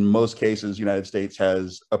 In most cases, the United States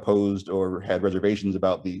has opposed or had reservations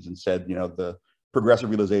about these and said, the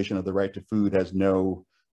progressive realization of the right to food has no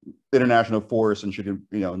international force and should,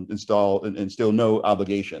 instill no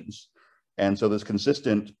obligations. And so this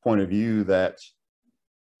consistent point of view that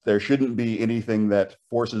there shouldn't be anything that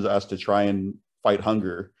forces us to try and fight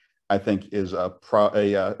hunger, I think is a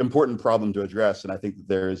important problem to address. And I think that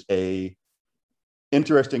there's a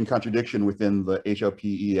interesting contradiction within the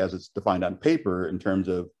HLPE as it's defined on paper in terms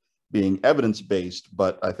of being evidence-based,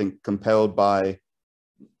 but I think compelled by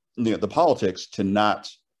the politics to not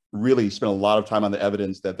really spend a lot of time on the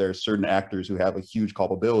evidence that there are certain actors who have a huge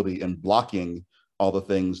culpability in blocking all the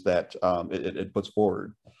things that it puts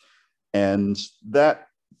forward. And that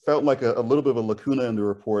felt like a little bit of a lacuna in the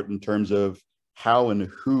report in terms of how and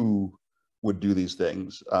who would do these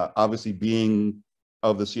things. Obviously, being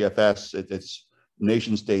of the CFS, it's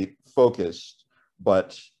nation state focused,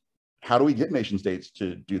 but how do we get nation states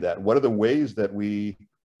to do that? What are the ways that we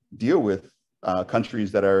deal with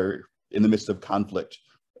countries that are in the midst of conflict?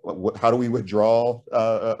 How do we withdraw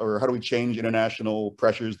or how do we change international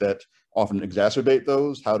pressures that often exacerbate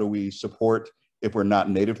those? How do we support, if we're not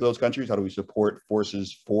native to those countries, how do we support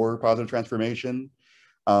forces for positive transformation?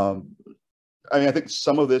 I think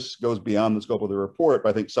some of this goes beyond the scope of the report, but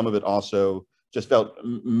I think some of it also just felt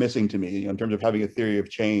missing to me in terms of having a theory of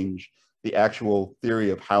change, the actual theory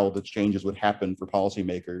of how the changes would happen for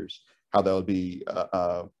policymakers, how that would be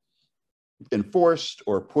enforced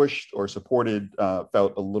or pushed or supported,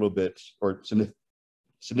 felt a little bit or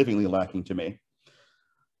significantly lacking to me.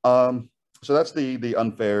 So that's the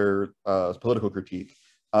unfair political critique.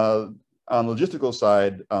 On the logistical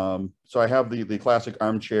side, so I have the classic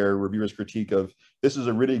armchair reviewer's critique of, this is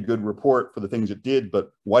a really good report for the things it did,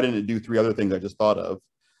 but why didn't it do 3 other things I just thought of?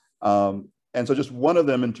 And so just one of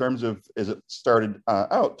them in terms of, as it started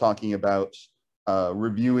out talking about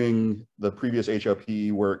reviewing the previous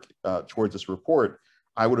HLPE work towards this report,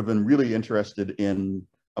 I would have been really interested in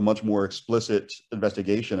a much more explicit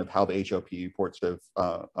investigation of how the HLPE reports have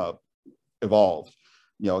evolved.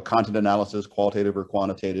 A content analysis, qualitative or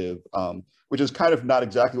quantitative, which is kind of not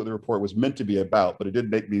exactly what the report was meant to be about, but it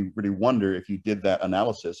did make me really wonder if you did that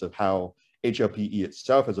analysis of how HLPE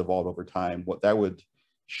itself has evolved over time, what that would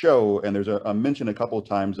show. And there's a mention a couple of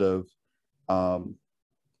times of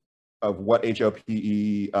what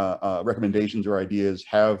HLPE recommendations or ideas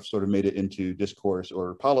have sort of made it into discourse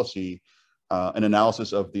or policy. An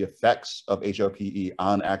analysis of the effects of HLPE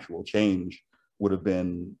on actual change would have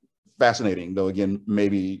been fascinating, though again,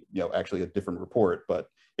 maybe actually a different report, but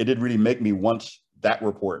it did really make me want that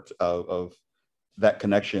report of that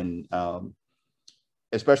connection,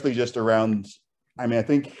 especially just around, I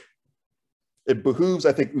think it behooves,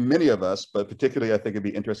 I think, many of us, but particularly I think it'd be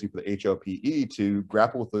interesting for the HLPE to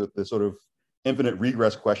grapple with the sort of infinite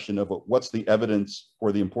regress question of what's the evidence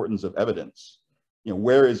or the importance of evidence. You know,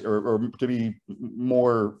 where is, or to be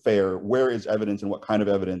more fair, where is evidence and what kind of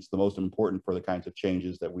evidence the most important for the kinds of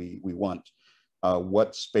changes that we want?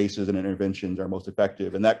 What spaces and interventions are most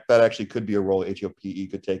effective? And that actually could be a role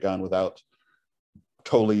HLPE could take on without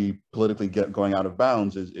totally politically going out of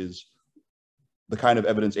bounds, is the kind of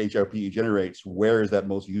evidence HLPE generates, where is that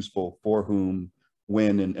most useful, for whom,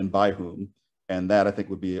 when, and by whom? And that I think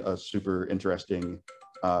would be a super interesting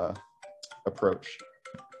approach.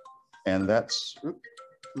 And that's, oops,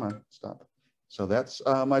 come on, stop. So that's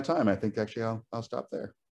my time. I think actually I'll stop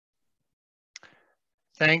there.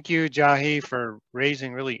 Thank you, Jahi, for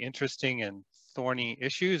raising really interesting and thorny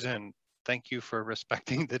issues, and thank you for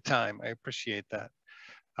respecting the time. I appreciate that.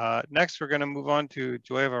 Next, we're going to move on to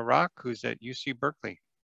Joeva Rock, who's at UC Berkeley.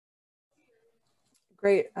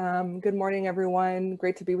 Great. Good morning, everyone.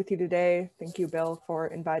 Great to be with you today. Thank you, Bill, for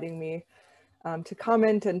inviting me to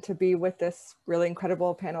comment and to be with this really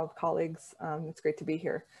incredible panel of colleagues. It's great to be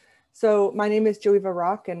here. So my name is Joeva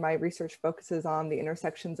Rock, and my research focuses on the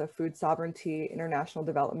intersections of food sovereignty, international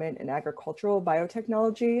development, and agricultural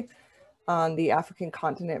biotechnology on the African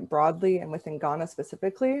continent broadly and within Ghana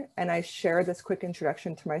specifically. And I share this quick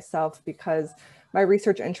introduction to myself because my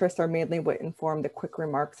research interests are mainly what inform the quick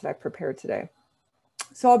remarks that I prepared today.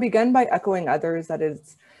 So I'll begin by echoing others that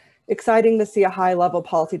it's exciting to see a high-level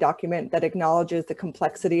policy document that acknowledges the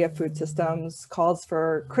complexity of food systems, calls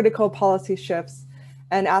for critical policy shifts,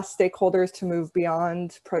 and asks stakeholders to move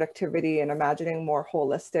beyond productivity and imagining more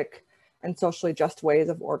holistic and socially just ways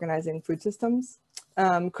of organizing food systems.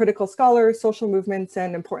 Critical scholars, social movements,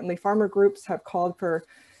 and importantly, farmer groups have called for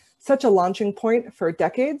such a launching point for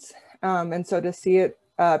decades. And so to see it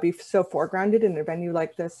be so foregrounded in a venue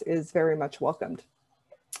like this is very much welcomed.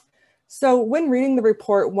 So when reading the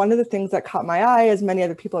report, one of the things that caught my eye, as many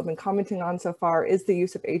other people have been commenting on so far, is the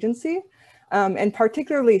use of agency, and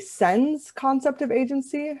particularly SEN's concept of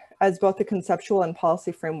agency as both a conceptual and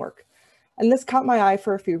policy framework. And this caught my eye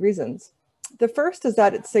for a few reasons. The first is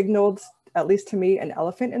that it signaled, at least to me, an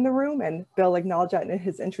elephant in the room, and Bill acknowledged that in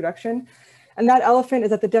his introduction. And that elephant is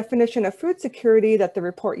that the definition of food security that the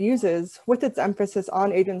report uses, with its emphasis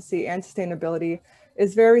on agency and sustainability,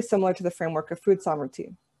 is very similar to the framework of food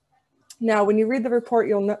sovereignty. Now, when you read the report,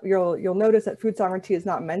 you'll notice that food sovereignty is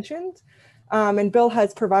not mentioned. And Bill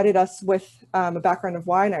has provided us with a background of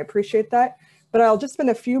why, and I appreciate that. But I'll just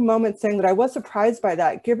spend a few moments saying that I was surprised by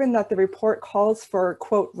that, given that the report calls for,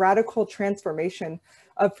 quote, radical transformation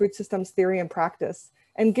of food systems theory and practice.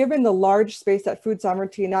 And given the large space that food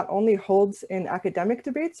sovereignty not only holds in academic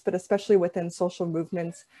debates, but especially within social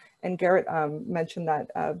movements, and Garrett mentioned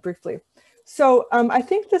that briefly. So I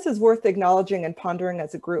think this is worth acknowledging and pondering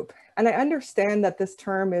as a group. And I understand that this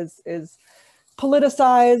term is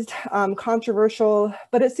politicized, controversial,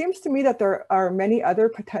 but it seems to me that there are many other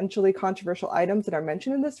potentially controversial items that are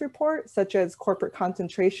mentioned in this report, such as corporate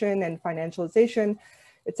concentration and financialization,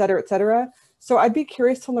 et cetera, et cetera. So I'd be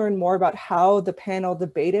curious to learn more about how the panel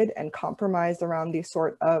debated and compromised around these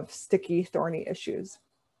sort of sticky, thorny issues.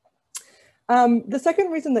 The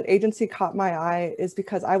second reason that agency caught my eye is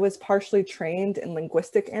because I was partially trained in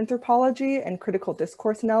linguistic anthropology and critical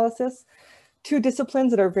discourse analysis, two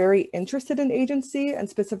disciplines that are very interested in agency, and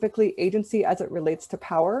specifically agency as it relates to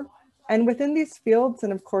power. And within these fields,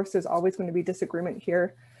 and of course there's always going to be disagreement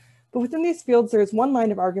here, but within these fields there's one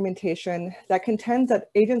line of argumentation that contends that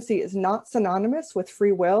agency is not synonymous with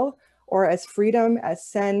free will or as freedom as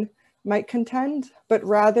Sen might contend, but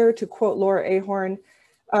rather, to quote Laura Ahern,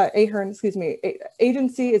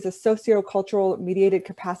 agency is a socio-cultural mediated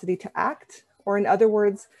capacity to act, or in other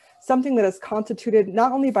words, something that is constituted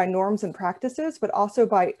not only by norms and practices, but also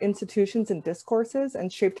by institutions and discourses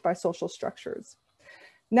and shaped by social structures.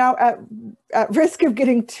 Now, at risk of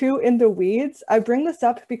getting too in the weeds, I bring this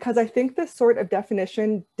up because I think this sort of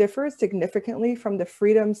definition differs significantly from the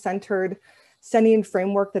freedom-centered Senian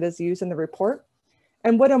framework that is used in the report.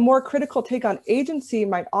 And what a more critical take on agency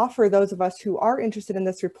might offer those of us who are interested in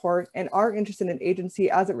this report and are interested in agency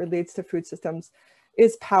as it relates to food systems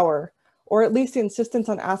is power, or at least the insistence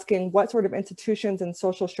on asking what sort of institutions and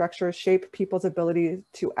social structures shape people's ability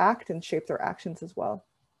to act and shape their actions as well.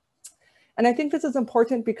 And I think this is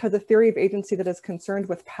important because a theory of agency that is concerned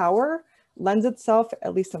with power lends itself,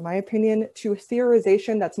 at least in my opinion, to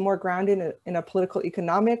theorization that's more grounded in a political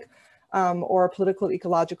economic or a political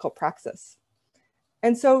ecological praxis.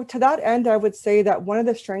 And so to that end, I would say that one of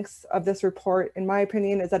the strengths of this report, in my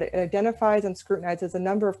opinion, is that it identifies and scrutinizes a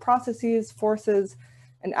number of processes, forces,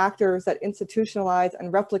 and actors that institutionalize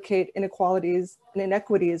and replicate inequalities and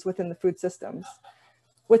inequities within the food systems.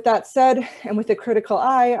 With that said, and with a critical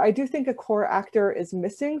eye, I do think a core actor is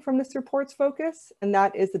missing from this report's focus, and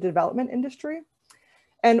that is the development industry.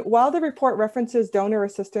 And while the report references donor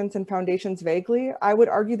assistance and foundations vaguely, I would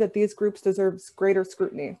argue that these groups deserve greater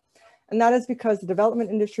scrutiny. And that is because the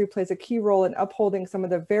development industry plays a key role in upholding some of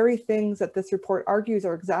the very things that this report argues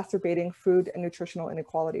are exacerbating food and nutritional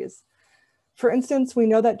inequalities. For instance, we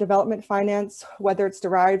know that development finance, whether it's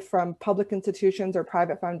derived from public institutions or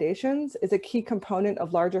private foundations, is a key component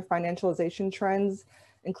of larger financialization trends,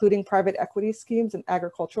 including private equity schemes in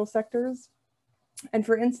agricultural sectors. And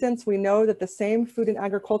for instance, we know that the same food and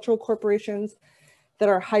agricultural corporations that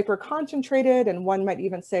are hyper-concentrated, and one might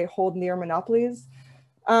even say hold near monopolies,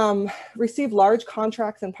 receive large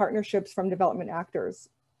contracts and partnerships from development actors.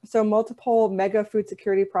 So multiple mega food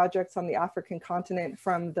security projects on the African continent,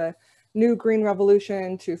 from the New Green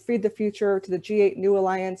Revolution to Feed the Future to the G8 New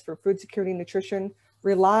Alliance for Food Security and Nutrition,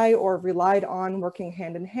 rely or relied on working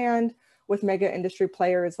hand in hand with mega industry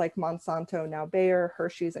players like Monsanto, now Bayer,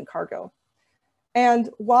 Hershey's, and Cargill. And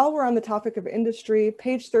while we're on the topic of industry,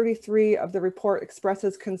 page 33 of the report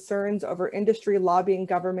expresses concerns over industry lobbying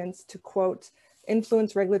governments to, quote,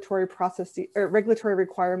 influence regulatory processes or regulatory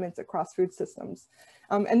requirements across food systems.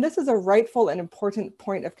 And this is a rightful and important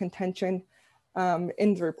point of contention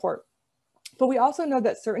in the report. But we also know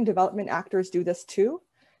that certain development actors do this too,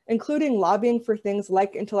 including lobbying for things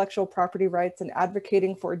like intellectual property rights and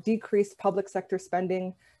advocating for decreased public sector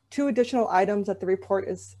spending, two additional items that the report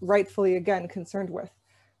is rightfully, again, concerned with.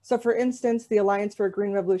 So for instance, the Alliance for a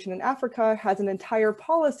Green Revolution in Africa has an entire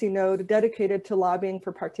policy node dedicated to lobbying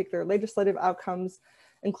for particular legislative outcomes,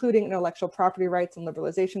 including intellectual property rights and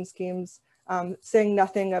liberalization schemes, saying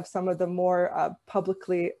nothing of some of the more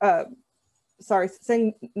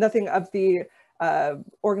saying nothing of the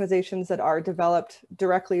organizations that are developed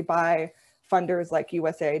directly by funders like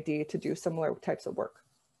USAID to do similar types of work.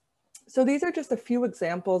 So these are just a few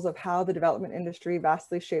examples of how the development industry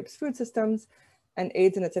vastly shapes food systems and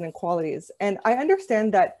aids in its inequalities. And I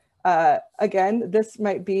understand that, again, this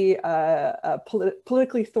might be a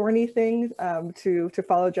politically thorny thing to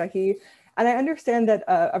follow Jahi. And I understand that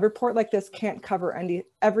a report like this can't cover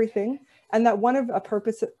everything, and that one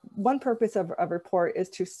purpose of a report is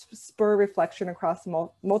to spur reflection across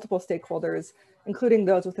multiple stakeholders, including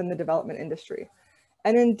those within the development industry.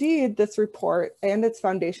 And indeed, this report and its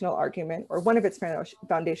foundational argument, or one of its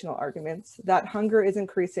foundational arguments, that hunger is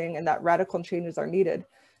increasing and that radical changes are needed,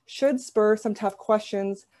 should spur some tough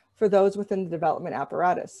questions for those within the development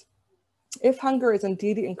apparatus. If hunger is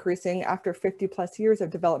indeed increasing after 50+ years of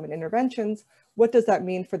development interventions, what does that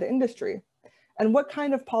mean for the industry? And what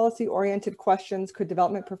kind of policy-oriented questions could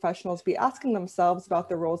development professionals be asking themselves about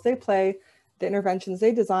the roles they play, the interventions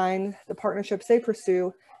they design, the partnerships they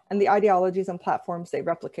pursue, and the ideologies and platforms they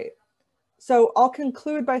replicate? So I'll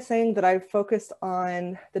conclude by saying that I've focused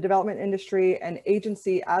on the development industry and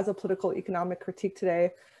agency as a political economic critique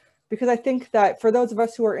today, because I think that for those of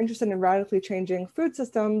us who are interested in radically changing food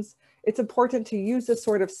systems, it's important to use this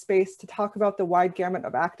sort of space to talk about the wide gamut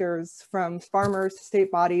of actors, from farmers to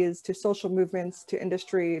state bodies to social movements to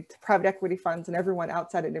industry to private equity funds and everyone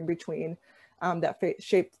outside and in between that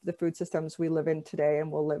shape the food systems we live in today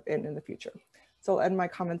and will live in the future. So I'll end my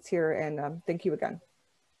comments here, and thank you again.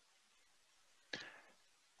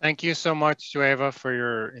 Thank you so much, Joeva, for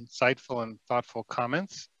your insightful and thoughtful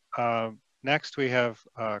comments. Next, we have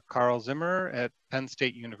Carl Zimmer at Penn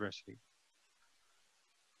State University.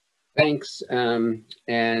 Thanks, and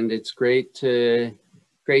it's great to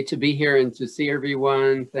be here and to see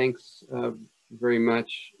everyone. Thanks very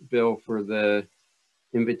much, Bill, for the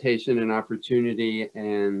invitation and opportunity,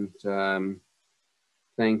 and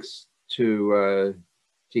thanks to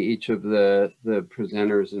each of the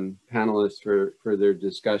presenters and panelists for their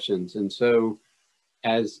discussions. And so,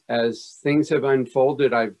 as things have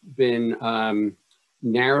unfolded, I've been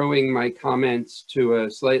narrowing my comments to a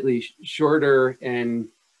slightly shorter and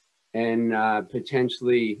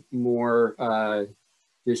potentially more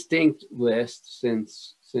distinct list,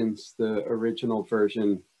 since the original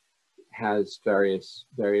version has various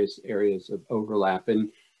areas of overlap.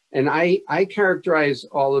 And I characterize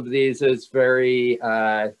all of these as very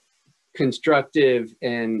constructive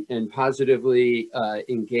and positively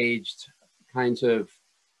engaged kinds of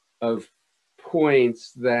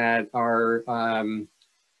points that are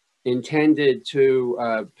intended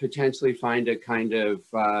to potentially find a kind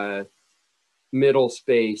of middle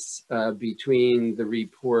space between the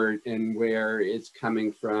report and where it's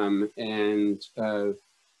coming from, and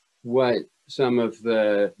what some of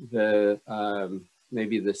the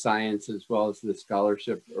maybe the science as well as the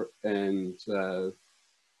scholarship and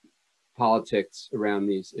politics around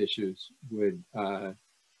these issues would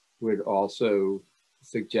also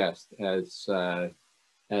suggest as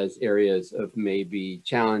areas of maybe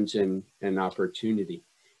challenge and opportunity.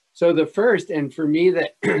 So the first, and for me,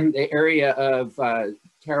 the area of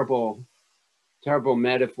terrible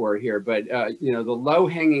metaphor here, but you know, the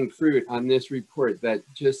low-hanging fruit on this report that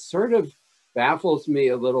just sort of baffles me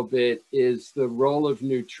a little bit is the role of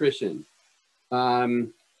nutrition,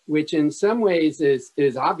 which in some ways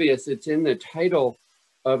is obvious. It's in the title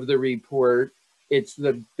of the report. It's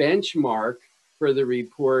the benchmark for the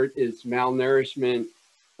report is malnourishment,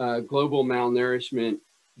 global malnourishment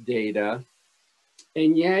data.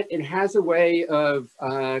 And yet it has a way of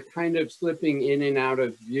kind of slipping in and out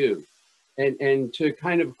of view. And to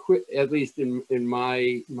kind of at least in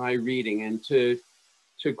my reading, and to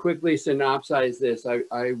quickly synopsize this,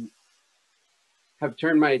 I have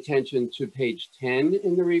turned my attention to page 10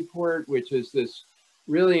 in the report, which is this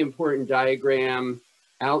really important diagram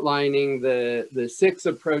outlining the 6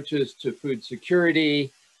 approaches to food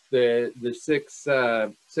security, the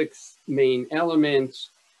six main elements,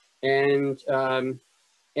 and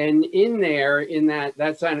in there,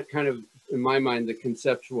 that's kind of, in my mind, the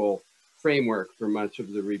conceptual framework for much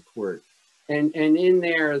of the report. And in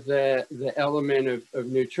there, the element of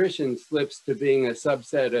nutrition slips to being a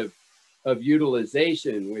subset of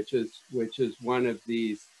utilization, which is one of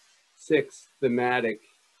these 6 thematic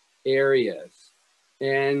areas.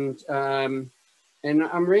 And I'm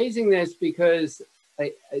raising this because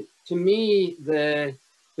to me, the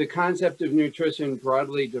concept of nutrition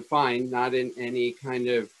broadly defined, not in any kind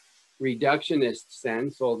of reductionist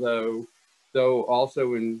sense, though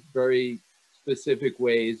also in very specific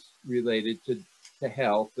ways related to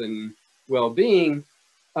health and well-being,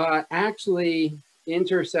 actually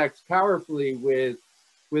intersects powerfully with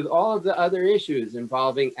all of the other issues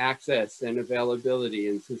involving access and availability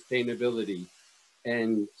and sustainability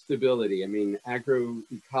and stability. I mean,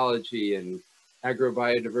 agroecology and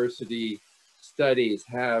agrobiodiversity studies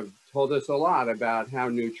have told us a lot about how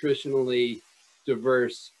nutritionally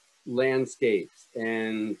diverse landscapes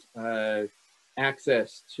and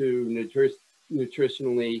access to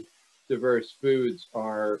nutritionally diverse foods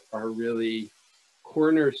are really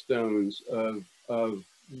cornerstones of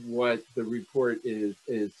what the report is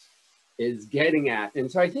getting at. And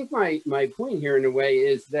so I think my point here in a way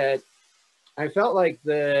is that I felt like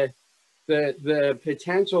the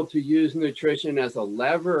potential to use nutrition as a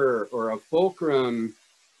lever or a fulcrum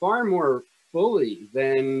far more fully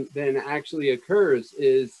than actually occurs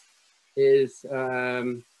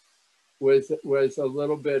was a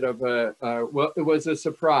little bit of well, it was a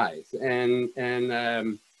surprise. And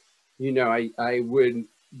you know, I would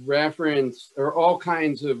reference, or all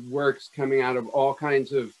kinds of works coming out of all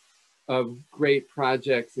kinds of great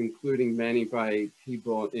projects, including many by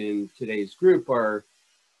people in today's group, are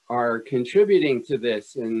contributing to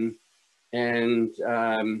this.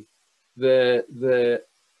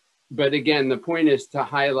 But again, the point is to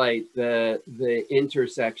highlight the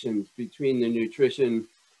intersections between the nutrition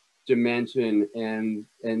dimension and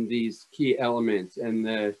these key elements, and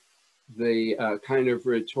the kind of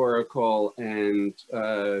rhetorical and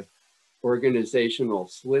organizational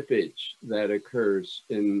slippage that occurs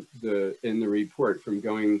in the report from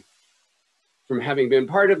having been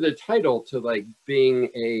part of the title to like being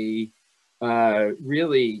a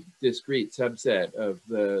really discrete subset of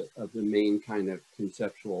the main kind of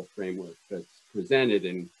conceptual framework that's presented.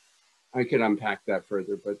 And I could unpack that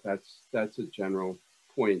further, but that's a general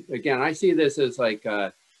point. Again, I see this as like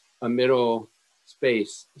a middle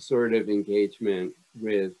space sort of engagement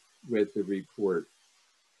with the report.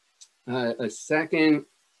 A second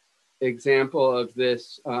example of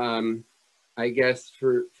this, I guess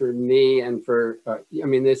for me and for, I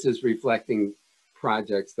mean, this is reflecting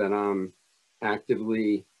projects that I'm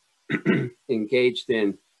actively engaged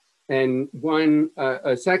in. And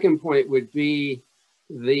a second point would be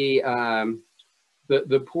the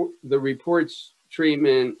report's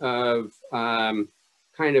treatment of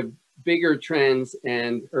kind of bigger trends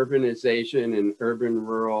and urbanization and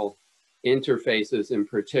urban-rural interfaces in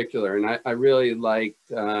particular. And I really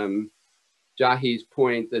liked Jahi's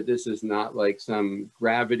point that this is not like some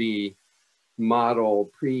gravity model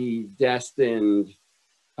predestined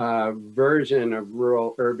version of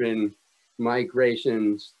rural-urban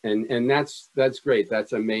migrations, and that's great.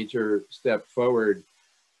 That's a major step forward.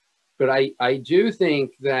 But I do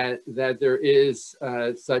think that there is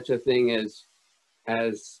such a thing as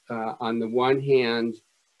on the one hand,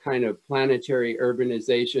 kind of planetary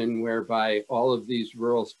urbanization, whereby all of these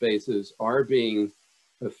rural spaces are being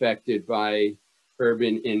affected by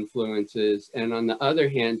urban influences, and on the other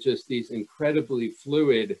hand, just these incredibly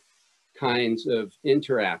fluid kinds of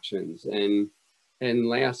interactions. And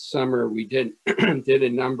last summer we did did a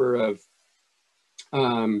number of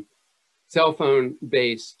cell phone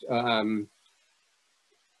based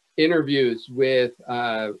interviews with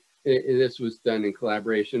this was done in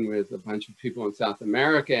collaboration with a bunch of people in South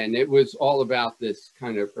America, and it was all about this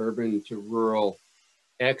kind of urban to rural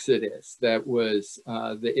exodus that was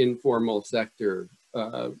the informal sector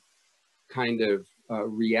kind of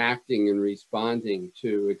reacting and responding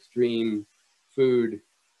to extreme food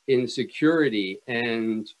insecurity.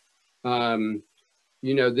 And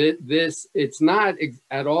you know, this it's not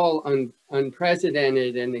at all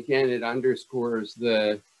unprecedented, and again it underscores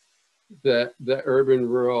the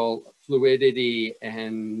urban-rural fluidity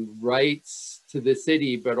and rights to the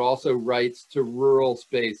city, but also rights to rural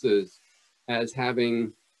spaces as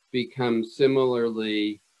having become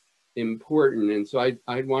similarly important. And so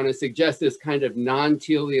I'd want to suggest this kind of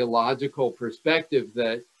non-teleological perspective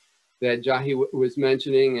that Jahi was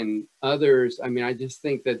mentioning and others. I mean, I just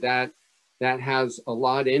think that has a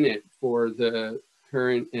lot in it for the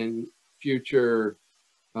current and future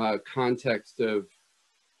context of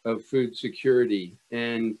food security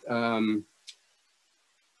and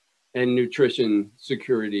nutrition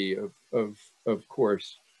security, of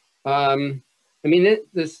course. I mean,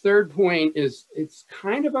 this third point it's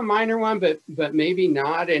kind of a minor one, but maybe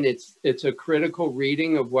not, and it's a critical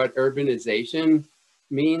reading of what urbanization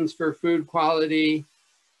means for food quality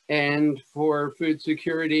and for food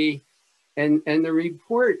security, and the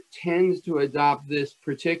report tends to adopt this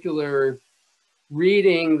particular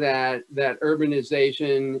reading that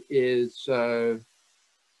urbanization is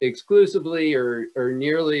exclusively or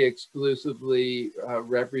nearly exclusively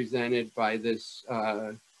represented by this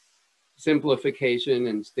simplification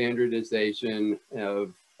and standardization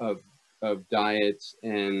of diets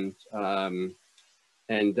and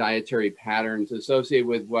dietary patterns associated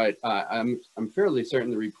with what I'm fairly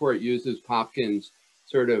certain the report uses Popkin's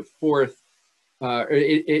sort of fourth.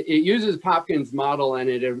 It uses Popkin's model, and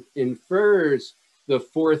it infers the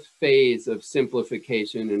fourth phase of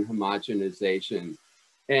simplification and homogenization,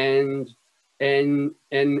 and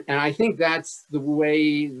I think that's the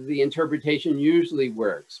way the interpretation usually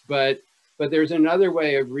works. But there's another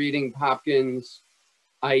way of reading Popkin's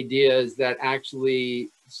ideas that actually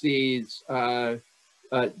sees the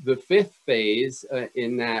fifth phase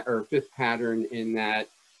in that, or fifth pattern in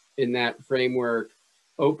that framework,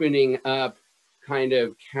 opening up kind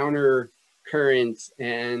of counter currents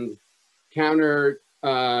and counter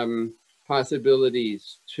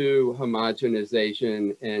possibilities to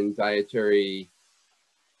homogenization and dietary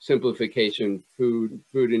simplification, food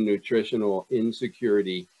and nutritional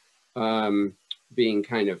insecurity being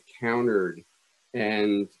kind of countered.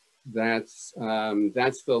 And that's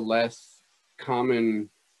the less common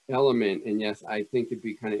element. And yes, I think it'd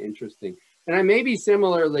be kind of interesting. And I may be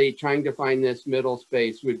similarly trying to find this middle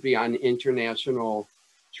space would be on international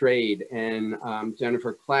trade. And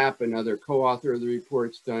Jennifer Clapp, another co-author of the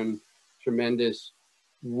report's done tremendous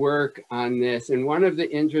work on this. And one of the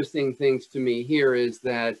interesting things to me here is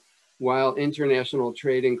that while international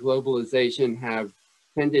trade and globalization have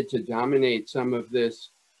tended to dominate some of this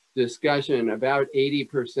discussion, about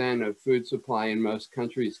 80% of food supply in most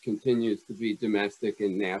countries continues to be domestic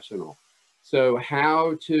and national. So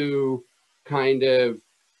how to kind of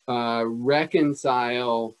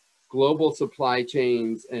reconcile global supply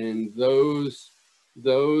chains and those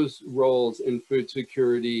roles in food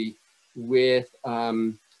security with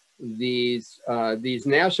these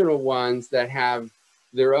national ones that have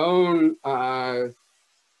their own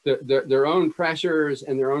their own pressures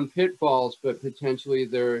and their own pitfalls, but potentially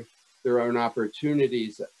their own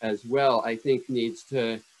opportunities as well, I think needs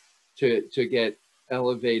to get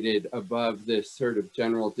elevated above this sort of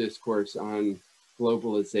general discourse on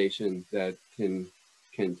globalization that can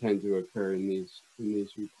tend to occur in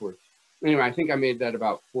these reports. Anyway, I think I made that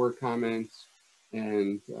about 4 comments,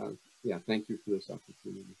 and yeah, thank you for this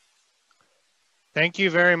opportunity. Thank you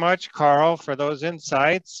very much, Carl, for those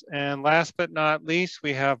insights. And last but not least,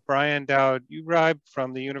 we have Brian Dowd-Uribe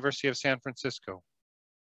from the University of San Francisco.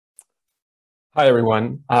 Hi,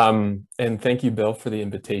 everyone. And thank you, Bill, for the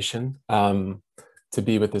invitation to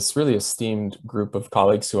be with this really esteemed group of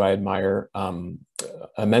colleagues who I admire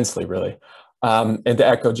immensely, really. And to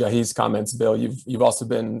echo Jahi's comments, Bill, you've also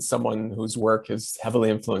been someone whose work has heavily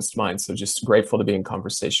influenced mine. So just grateful to be in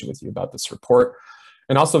conversation with you about this report.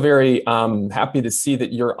 And also very happy to see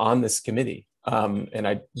that you're on this committee. And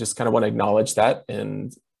I just kind of want to acknowledge that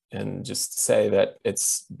and just say that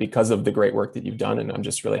it's because of the great work that you've done. And I'm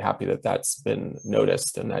just really happy that that's been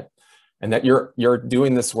noticed and that and that you're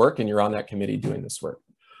doing this work and you're on that committee doing this work.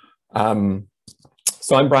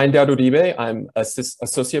 So I'm Brian Dowd Uribe. I'm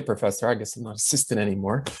associate professor. I guess I'm not assistant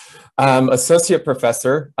anymore. Associate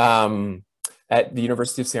professor at the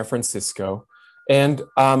University of San Francisco. And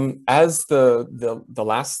as the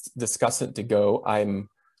last discussant to go,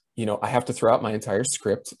 I have to throw out my entire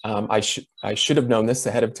script. I should have known this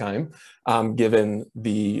ahead of time, given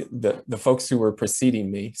the folks who were preceding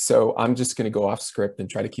me. So I'm just going to go off script and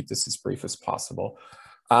try to keep this as brief as possible.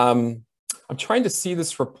 I'm trying to see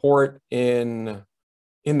this report in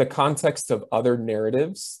the context of other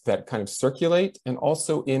narratives that kind of circulate, and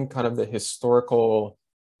also in kind of the historical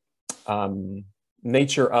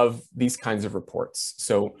nature of these kinds of reports.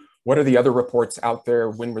 So what are the other reports out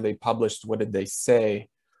there? When were they published? What did they say?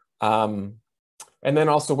 And then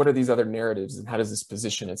also, what are these other narratives, and how does this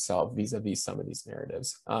position itself vis-a-vis some of these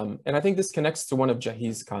narratives? And I think this connects to one of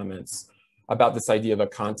Jahi's comments about this idea of a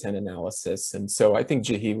content analysis. And so I think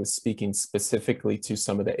Jahi was speaking specifically to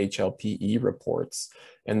some of the HLPE reports,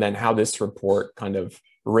 and then how this report kind of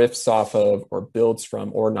riffs off of or builds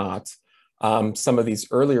from, or not, some of these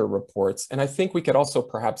earlier reports. And I think we could also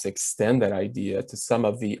perhaps extend that idea to some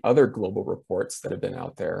of the other global reports that have been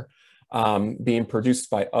out there, being produced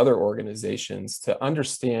by other organizations, to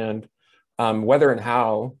understand whether and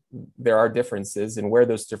how there are differences and where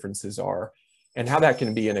those differences are, and how that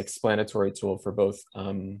can be an explanatory tool for both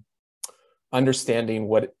understanding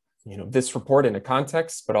what, this report in a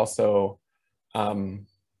context, but also,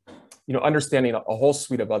 understanding a whole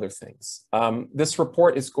suite of other things. This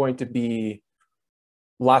report is going to be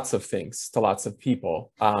lots of things to lots of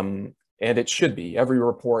people, and it should be. Every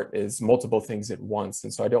report is multiple things at once,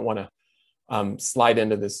 and so I don't want to slide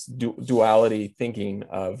into this duality thinking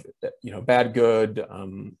of, bad, good,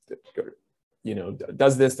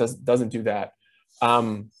 does this, doesn't do that.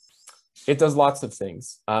 It does lots of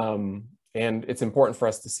things, and it's important for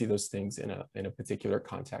us to see those things in a particular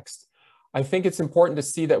context. I think it's important to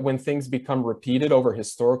see that when things become repeated over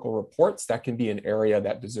historical reports, that can be an area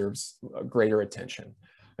that deserves greater attention.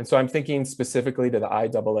 And so I'm thinking specifically to the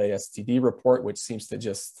IAASTD report, which seems to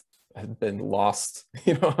just have been lost,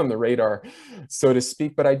 on the radar, so to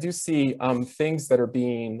speak. But I do see things that are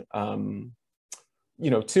being,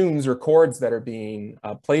 tunes or chords that are being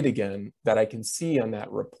played again that I can see on that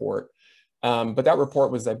report. But that report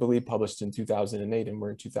was, I believe, published in 2008, and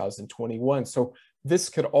we're in 2021. So this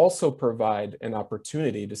could also provide an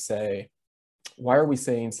opportunity to say, why are we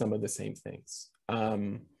saying some of the same things?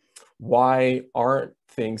 Why aren't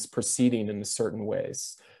things proceeding in certain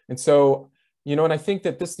ways? And so, and I think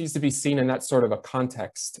that this needs to be seen in that sort of a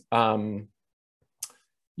context. What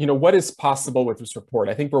is possible with this report?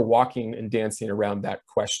 I think we're walking and dancing around that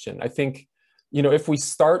question. I think, if we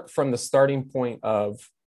start from the starting point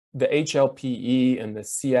of the HLPE and the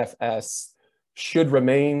CFS should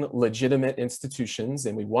remain legitimate institutions,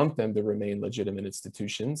 and we want them to remain legitimate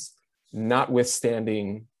institutions,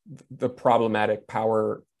 notwithstanding the problematic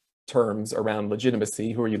power terms around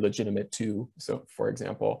legitimacy. Who are you legitimate to? So, for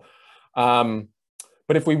example, but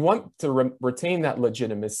if we want to retain that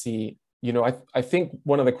legitimacy, I think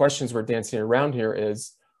one of the questions we're dancing around here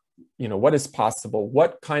is, what is possible?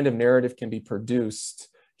 What kind of narrative can be produced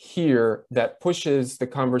here that pushes the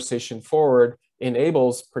conversation forward,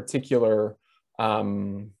 enables particular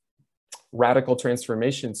radical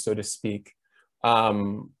transformation, so to speak,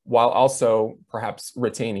 while also perhaps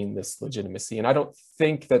retaining this legitimacy? And I don't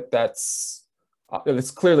think that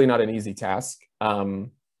it's clearly not an easy task.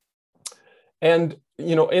 And,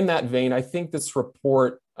 in that vein, I think this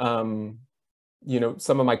report, some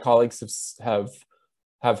of my colleagues have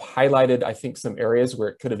highlighted, I think, some areas where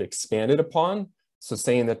it could have expanded upon. So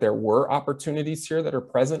saying that there were opportunities here that are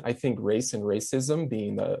present, I think race and racism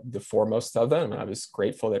being the foremost of them. And I was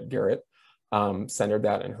grateful that Garrett centered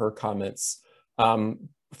that in her comments,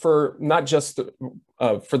 for not just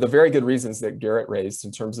for the very good reasons that Garrett raised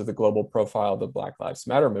in terms of the global profile of the Black Lives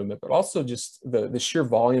Matter movement, but also just the sheer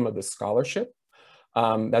volume of the scholarship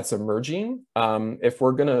that's emerging. If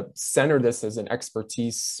we're going to center this as an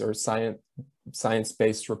expertise or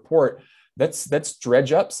science-based report, let's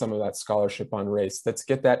dredge up some of that scholarship on race. Let's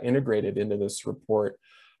get that integrated into this report.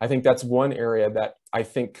 I think that's one area that I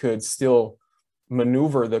think could still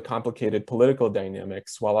maneuver the complicated political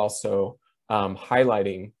dynamics while also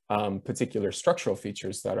highlighting particular structural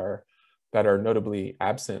features that are notably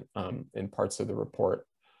absent in parts of the report.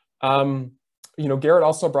 Garrett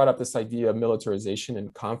also brought up this idea of militarization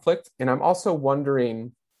and conflict, and I'm also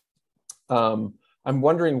wondering,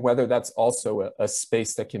 whether that's also a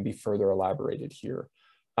space that can be further elaborated here,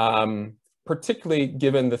 particularly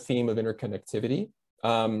given the theme of interconnectivity.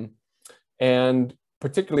 And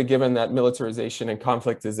particularly given that militarization and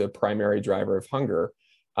conflict is a primary driver of hunger,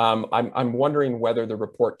 I'm wondering whether the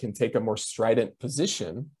report can take a more strident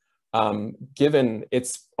position given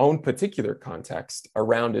its own particular context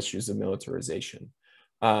around issues of militarization.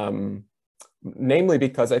 Namely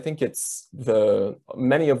because I think it's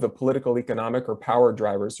many of the political, economic, or power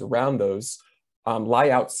drivers around those lie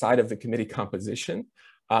outside of the committee composition,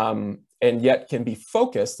 and yet can be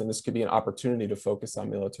focused, and this could be an opportunity to focus on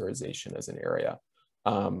militarization as an area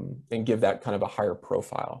and give that kind of a higher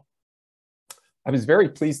profile. I was very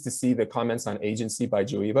pleased to see the comments on agency by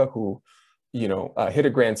Joiba, who hit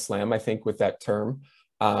a grand slam, I think, with that term.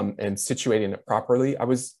 And situating it properly.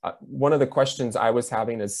 One of the questions I was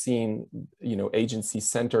having as seeing, agency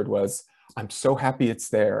centered was, I'm so happy it's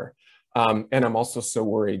there. And I'm also so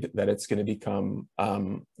worried that it's going to become,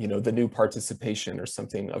 the new participation or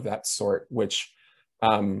something of that sort, which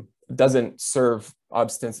doesn't serve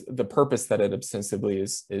the purpose that it ostensibly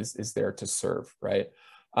is there to serve, right?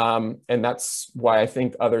 And that's why I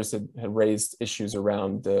think others have raised issues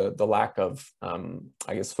around the lack of,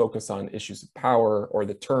 focus on issues of power, or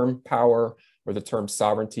the term power, or the term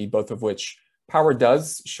sovereignty, both of which power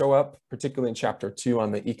does show up, particularly in chapter 2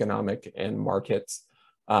 on the economic and market,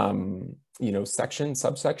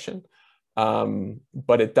 subsection.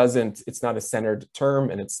 But it's not a centered term,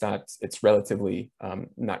 and it's relatively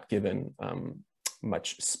not given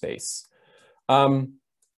much space.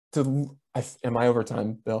 Am I over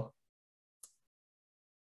time, Bill?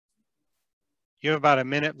 You have about a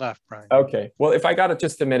minute left, Brian. Okay, well, if I got it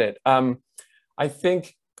just a minute, I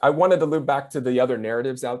think I wanted to loop back to the other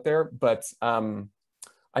narratives out there, but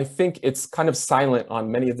I think it's kind of silent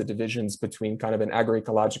on many of the divisions between kind of an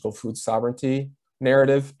agroecological food sovereignty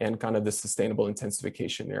narrative and kind of the sustainable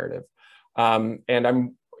intensification narrative. And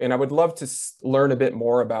I would love to learn a bit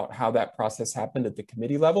more about how that process happened at the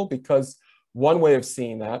committee level, because one way of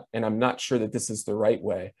seeing that, and I'm not sure that this is the right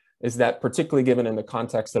way, is that particularly given in the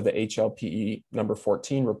context of the HLPE number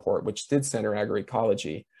 14 report, which did center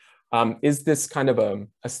agroecology, is this kind of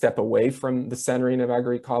a step away from the centering of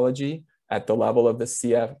agroecology at the level of the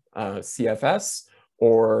CFS,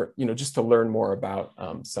 or just to learn more about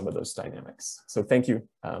some of those dynamics? So thank you,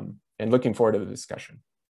 and looking forward to the discussion.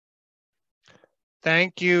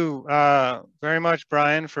 Thank you very much,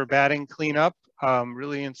 Brian, for batting cleanup.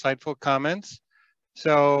 Really insightful comments.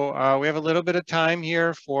 So we have a little bit of time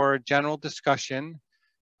here for general discussion.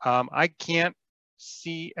 I can't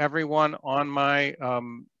see everyone on my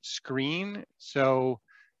screen. So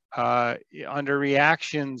under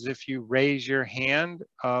reactions, if you raise your hand,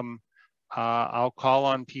 I'll call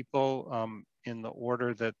on people in the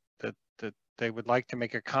order that they would like to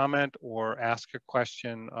make a comment or ask a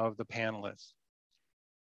question of the panelists.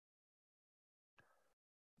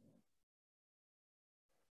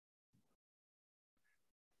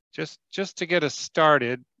 Just to get us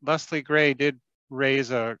started, Leslie Gray did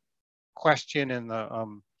raise a question in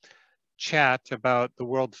the chat about the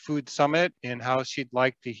World Food Summit and how she'd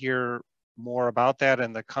like to hear more about that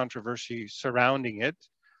and the controversy surrounding it.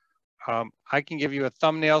 I can give you a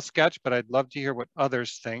thumbnail sketch, but I'd love to hear what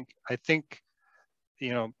others think. I think,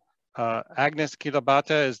 Agnes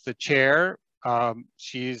Kilabata is the chair.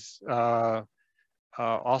 She's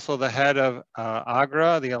also the head of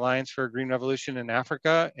AGRA, the Alliance for a Green Revolution in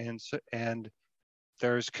Africa, and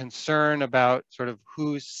there's concern about sort of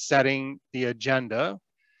who's setting the agenda,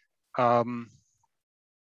 and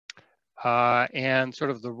sort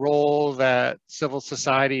of the role that civil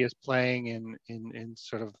society is playing in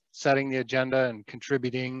sort of setting the agenda and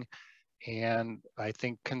contributing, and I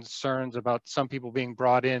think concerns about some people being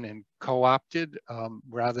brought in and co-opted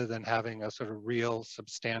rather than having a sort of real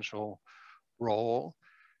substantial role.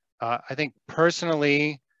 I think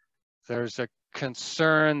personally, there's a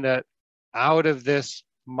concern that out of this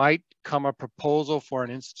might come a proposal for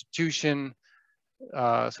an institution,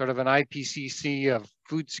 sort of an IPCC of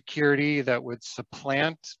food security that would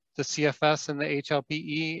supplant the CFS and the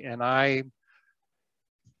HLPE. And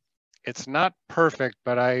it's not perfect,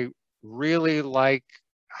 but I really like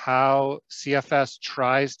how CFS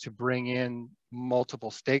tries to bring in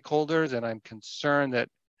multiple stakeholders, and I'm concerned that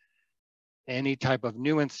any type of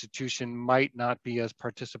new institution might not be as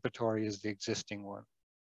participatory as the existing one.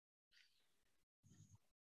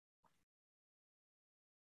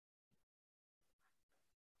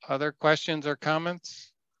 Other questions or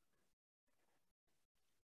comments?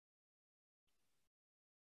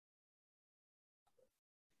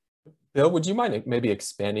 Bill, would you mind maybe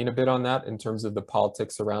expanding a bit on that in terms of the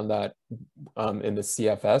politics around that in the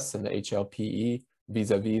CFS and the HLPE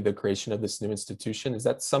vis-a-vis the creation of this new institution? Is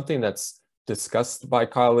that something that's discussed by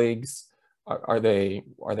colleagues? Are they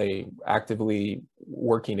actively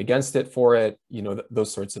working against it, for it? You know,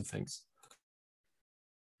 those sorts of things.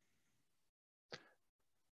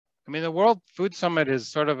 I mean, the World Food Summit is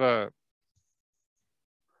sort of well,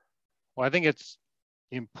 I think it's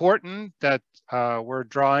important that we're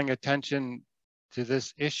drawing attention to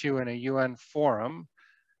this issue in a UN forum,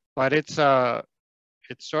 but it's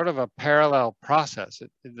sort of a parallel process.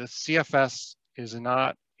 The CFS is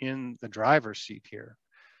not in the driver's seat here.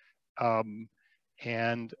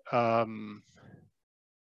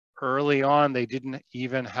 Early on, they didn't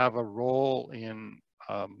even have a role in,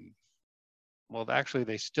 well, actually,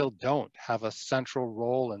 they still don't have a central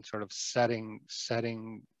role in sort of setting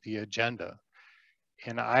the agenda.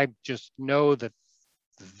 And I just know that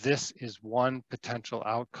this is one potential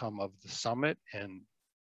outcome of the summit. And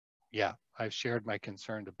yeah, I've shared my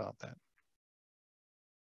concern about that.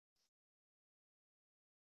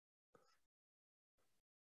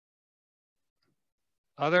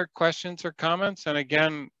 Other questions or comments? And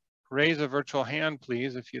again, raise a virtual hand,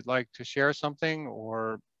 please, if you'd like to share something,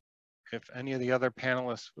 or if any of the other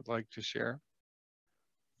panelists would like to share.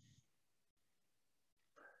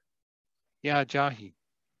 Yeah, Jahi.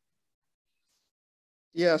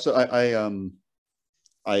 Yeah, so I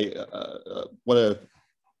want to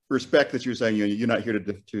respect that you're saying you're not here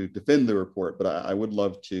to defend the report, but I would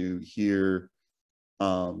love to hear.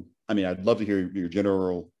 I mean, I'd love to hear your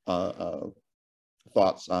general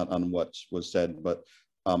thoughts on what was said, but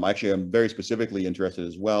actually, I'm very specifically interested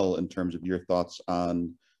as well in terms of your thoughts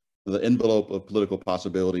on the envelope of political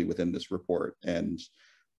possibility within this report. And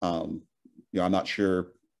I'm not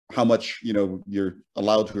sure how much you're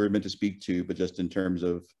allowed to or meant to speak to, but just in terms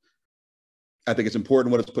of, I think it's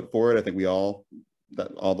important what it's put forward. I think all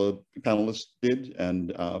the panelists did, and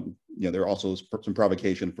there are also some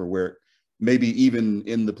provocation for where maybe even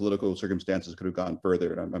in the political circumstances could have gone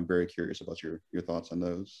further. And I'm very curious about your thoughts on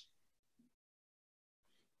those.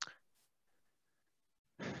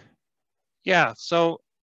 Yeah, so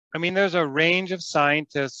I mean, there's a range of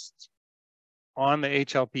scientists on the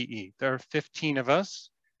HLPE. There are 15 of us.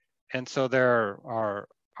 And so there are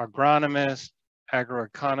agronomists,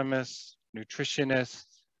 agroeconomists, nutritionists,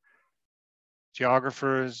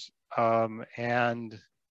 geographers, and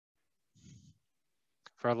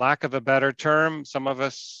for lack of a better term, some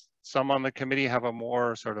on the committee have a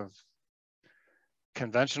more sort of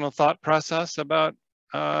conventional thought process about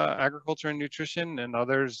agriculture and nutrition, and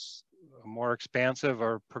others a more expansive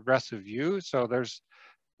or progressive view. So there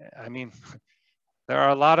are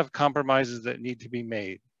a lot of compromises that need to be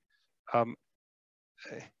made.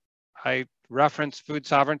 I referenced food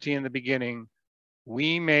sovereignty in the beginning.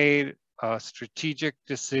 We made a strategic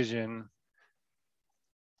decision,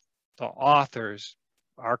 the authors.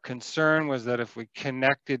 Our concern was that if we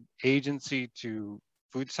connected agency to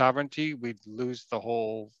food sovereignty, we'd lose the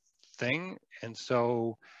whole thing. And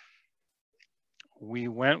so we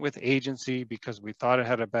went with agency because we thought it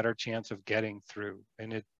had a better chance of getting through,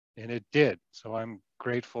 and it did. So I'm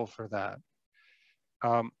grateful for that.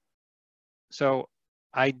 So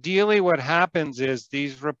ideally what happens is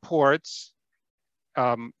these reports,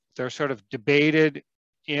 they're sort of debated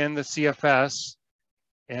in the CFS,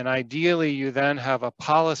 and ideally you then have a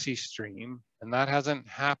policy stream, and that hasn't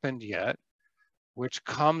happened yet, which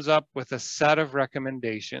comes up with a set of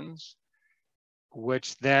recommendations,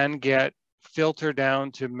 which then get filtered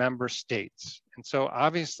down to member states. And so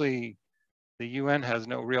obviously the UN has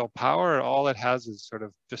no real power. All it has is sort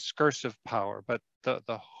of discursive power, but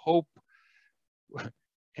the hope,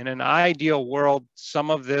 in an ideal world,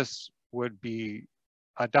 some of this would be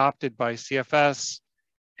adopted by CFS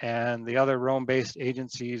and the other Rome-based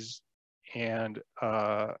agencies, and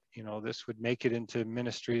this would make it into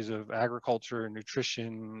ministries of agriculture,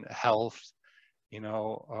 nutrition, health,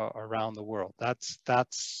 around the world. That's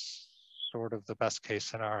sort of the best case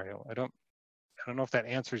scenario. I don't know if that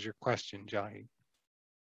answers your question, Jahi.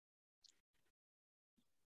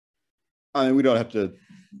 I mean, we don't have to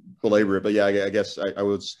belabor it, but yeah, I guess I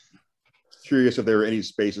was curious if there were any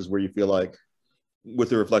spaces where you feel like,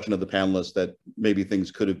 with the reflection of the panelists, that maybe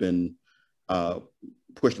things could have been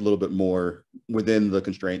pushed a little bit more within the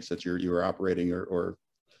constraints that you were operating, or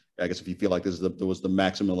I guess if you feel like there was the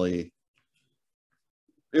maximally,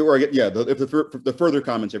 or if the further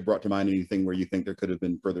comments have brought to mind anything where you think there could have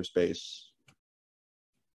been further space.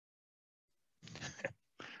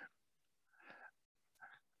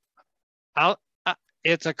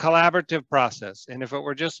 It's a collaborative process, and if it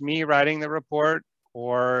were just me writing the report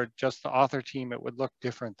or just the author team, it would look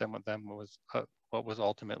different than what was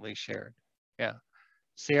ultimately shared. Yeah,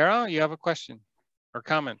 Sierra, you have a question or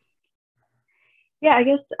comment? Yeah, I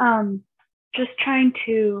guess just trying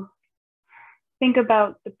to think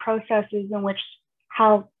about the processes in which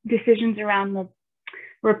how decisions around the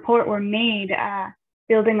report were made,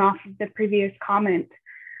 building off of the previous comment.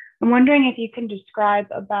 I'm wondering if you can describe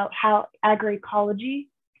about how agroecology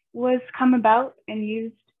was come about and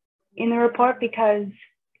used in the report, because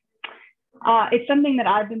it's something that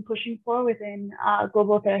I've been pushing for within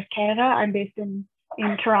Global Affairs Canada. I'm based in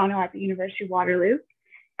Toronto at the University of Waterloo.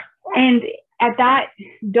 And at that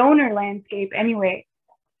donor landscape anyway,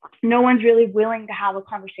 no one's really willing to have a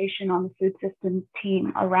conversation on the food systems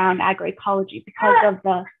team around agroecology because of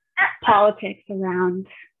the politics around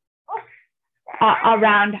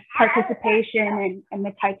participation and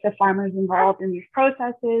the types of farmers involved in these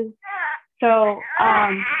processes. So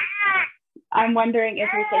I'm wondering if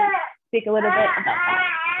you can speak a little bit about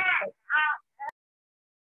that.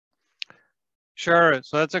 Sure,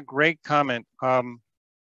 so that's a great comment.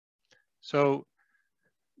 So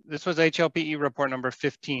this was HLPE report number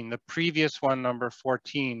 15. The previous one, number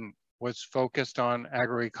 14, was focused on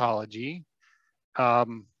agroecology,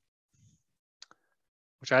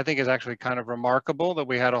 which I think is actually kind of remarkable that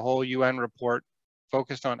we had a whole UN report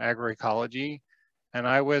focused on agroecology. And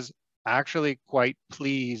I was actually quite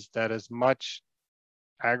pleased that as much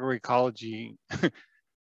agroecology,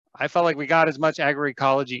 I felt like we got as much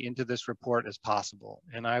agroecology into this report as possible.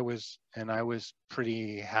 And I was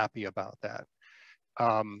pretty happy about that.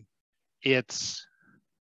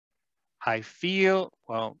 I feel,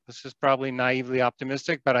 well, this is probably naively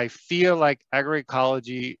optimistic, but I feel like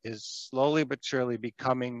agroecology is slowly but surely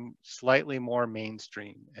becoming slightly more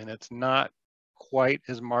mainstream, and it's not quite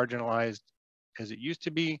as marginalized as it used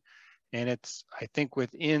to be. And it's, I think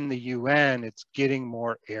within the UN, it's getting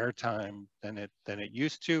more airtime than it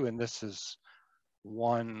used to. And this is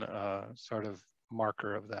one sort of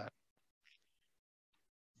marker of that.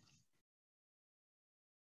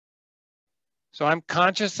 So I'm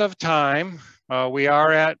conscious of time. We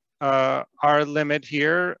are at our limit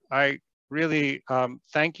here. I really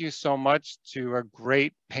thank you so much to a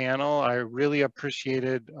great panel. I really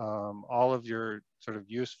appreciated all of your sort of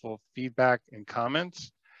useful feedback and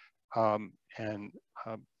comments. My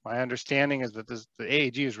understanding is that the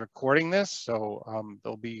AAG is recording this, so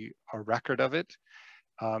there'll be a record of it.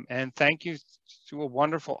 And thank you to a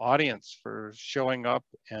wonderful audience for showing up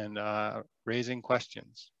and raising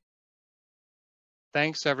questions.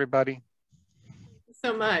 Thanks, everybody. Thank you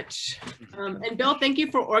so much. And Bill, thank you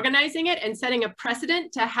for organizing it and setting a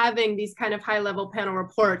precedent to having these kind of high-level panel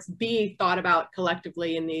reports be thought about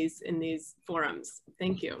collectively in these forums.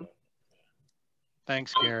 Thank you.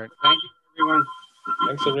 Thanks, Garrett. Thank you, everyone.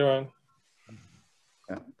 Thanks, everyone.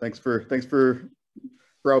 Yeah, thanks for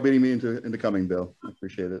browbeating me into coming, Bill. I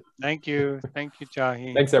appreciate it. Thank you,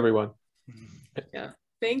 Jahi. Thanks, everyone. Yeah.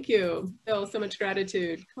 Thank you, Bill. So much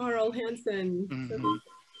gratitude. Carl, Hansen,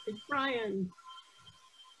 Brian.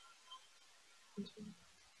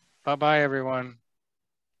 Bye-bye, everyone.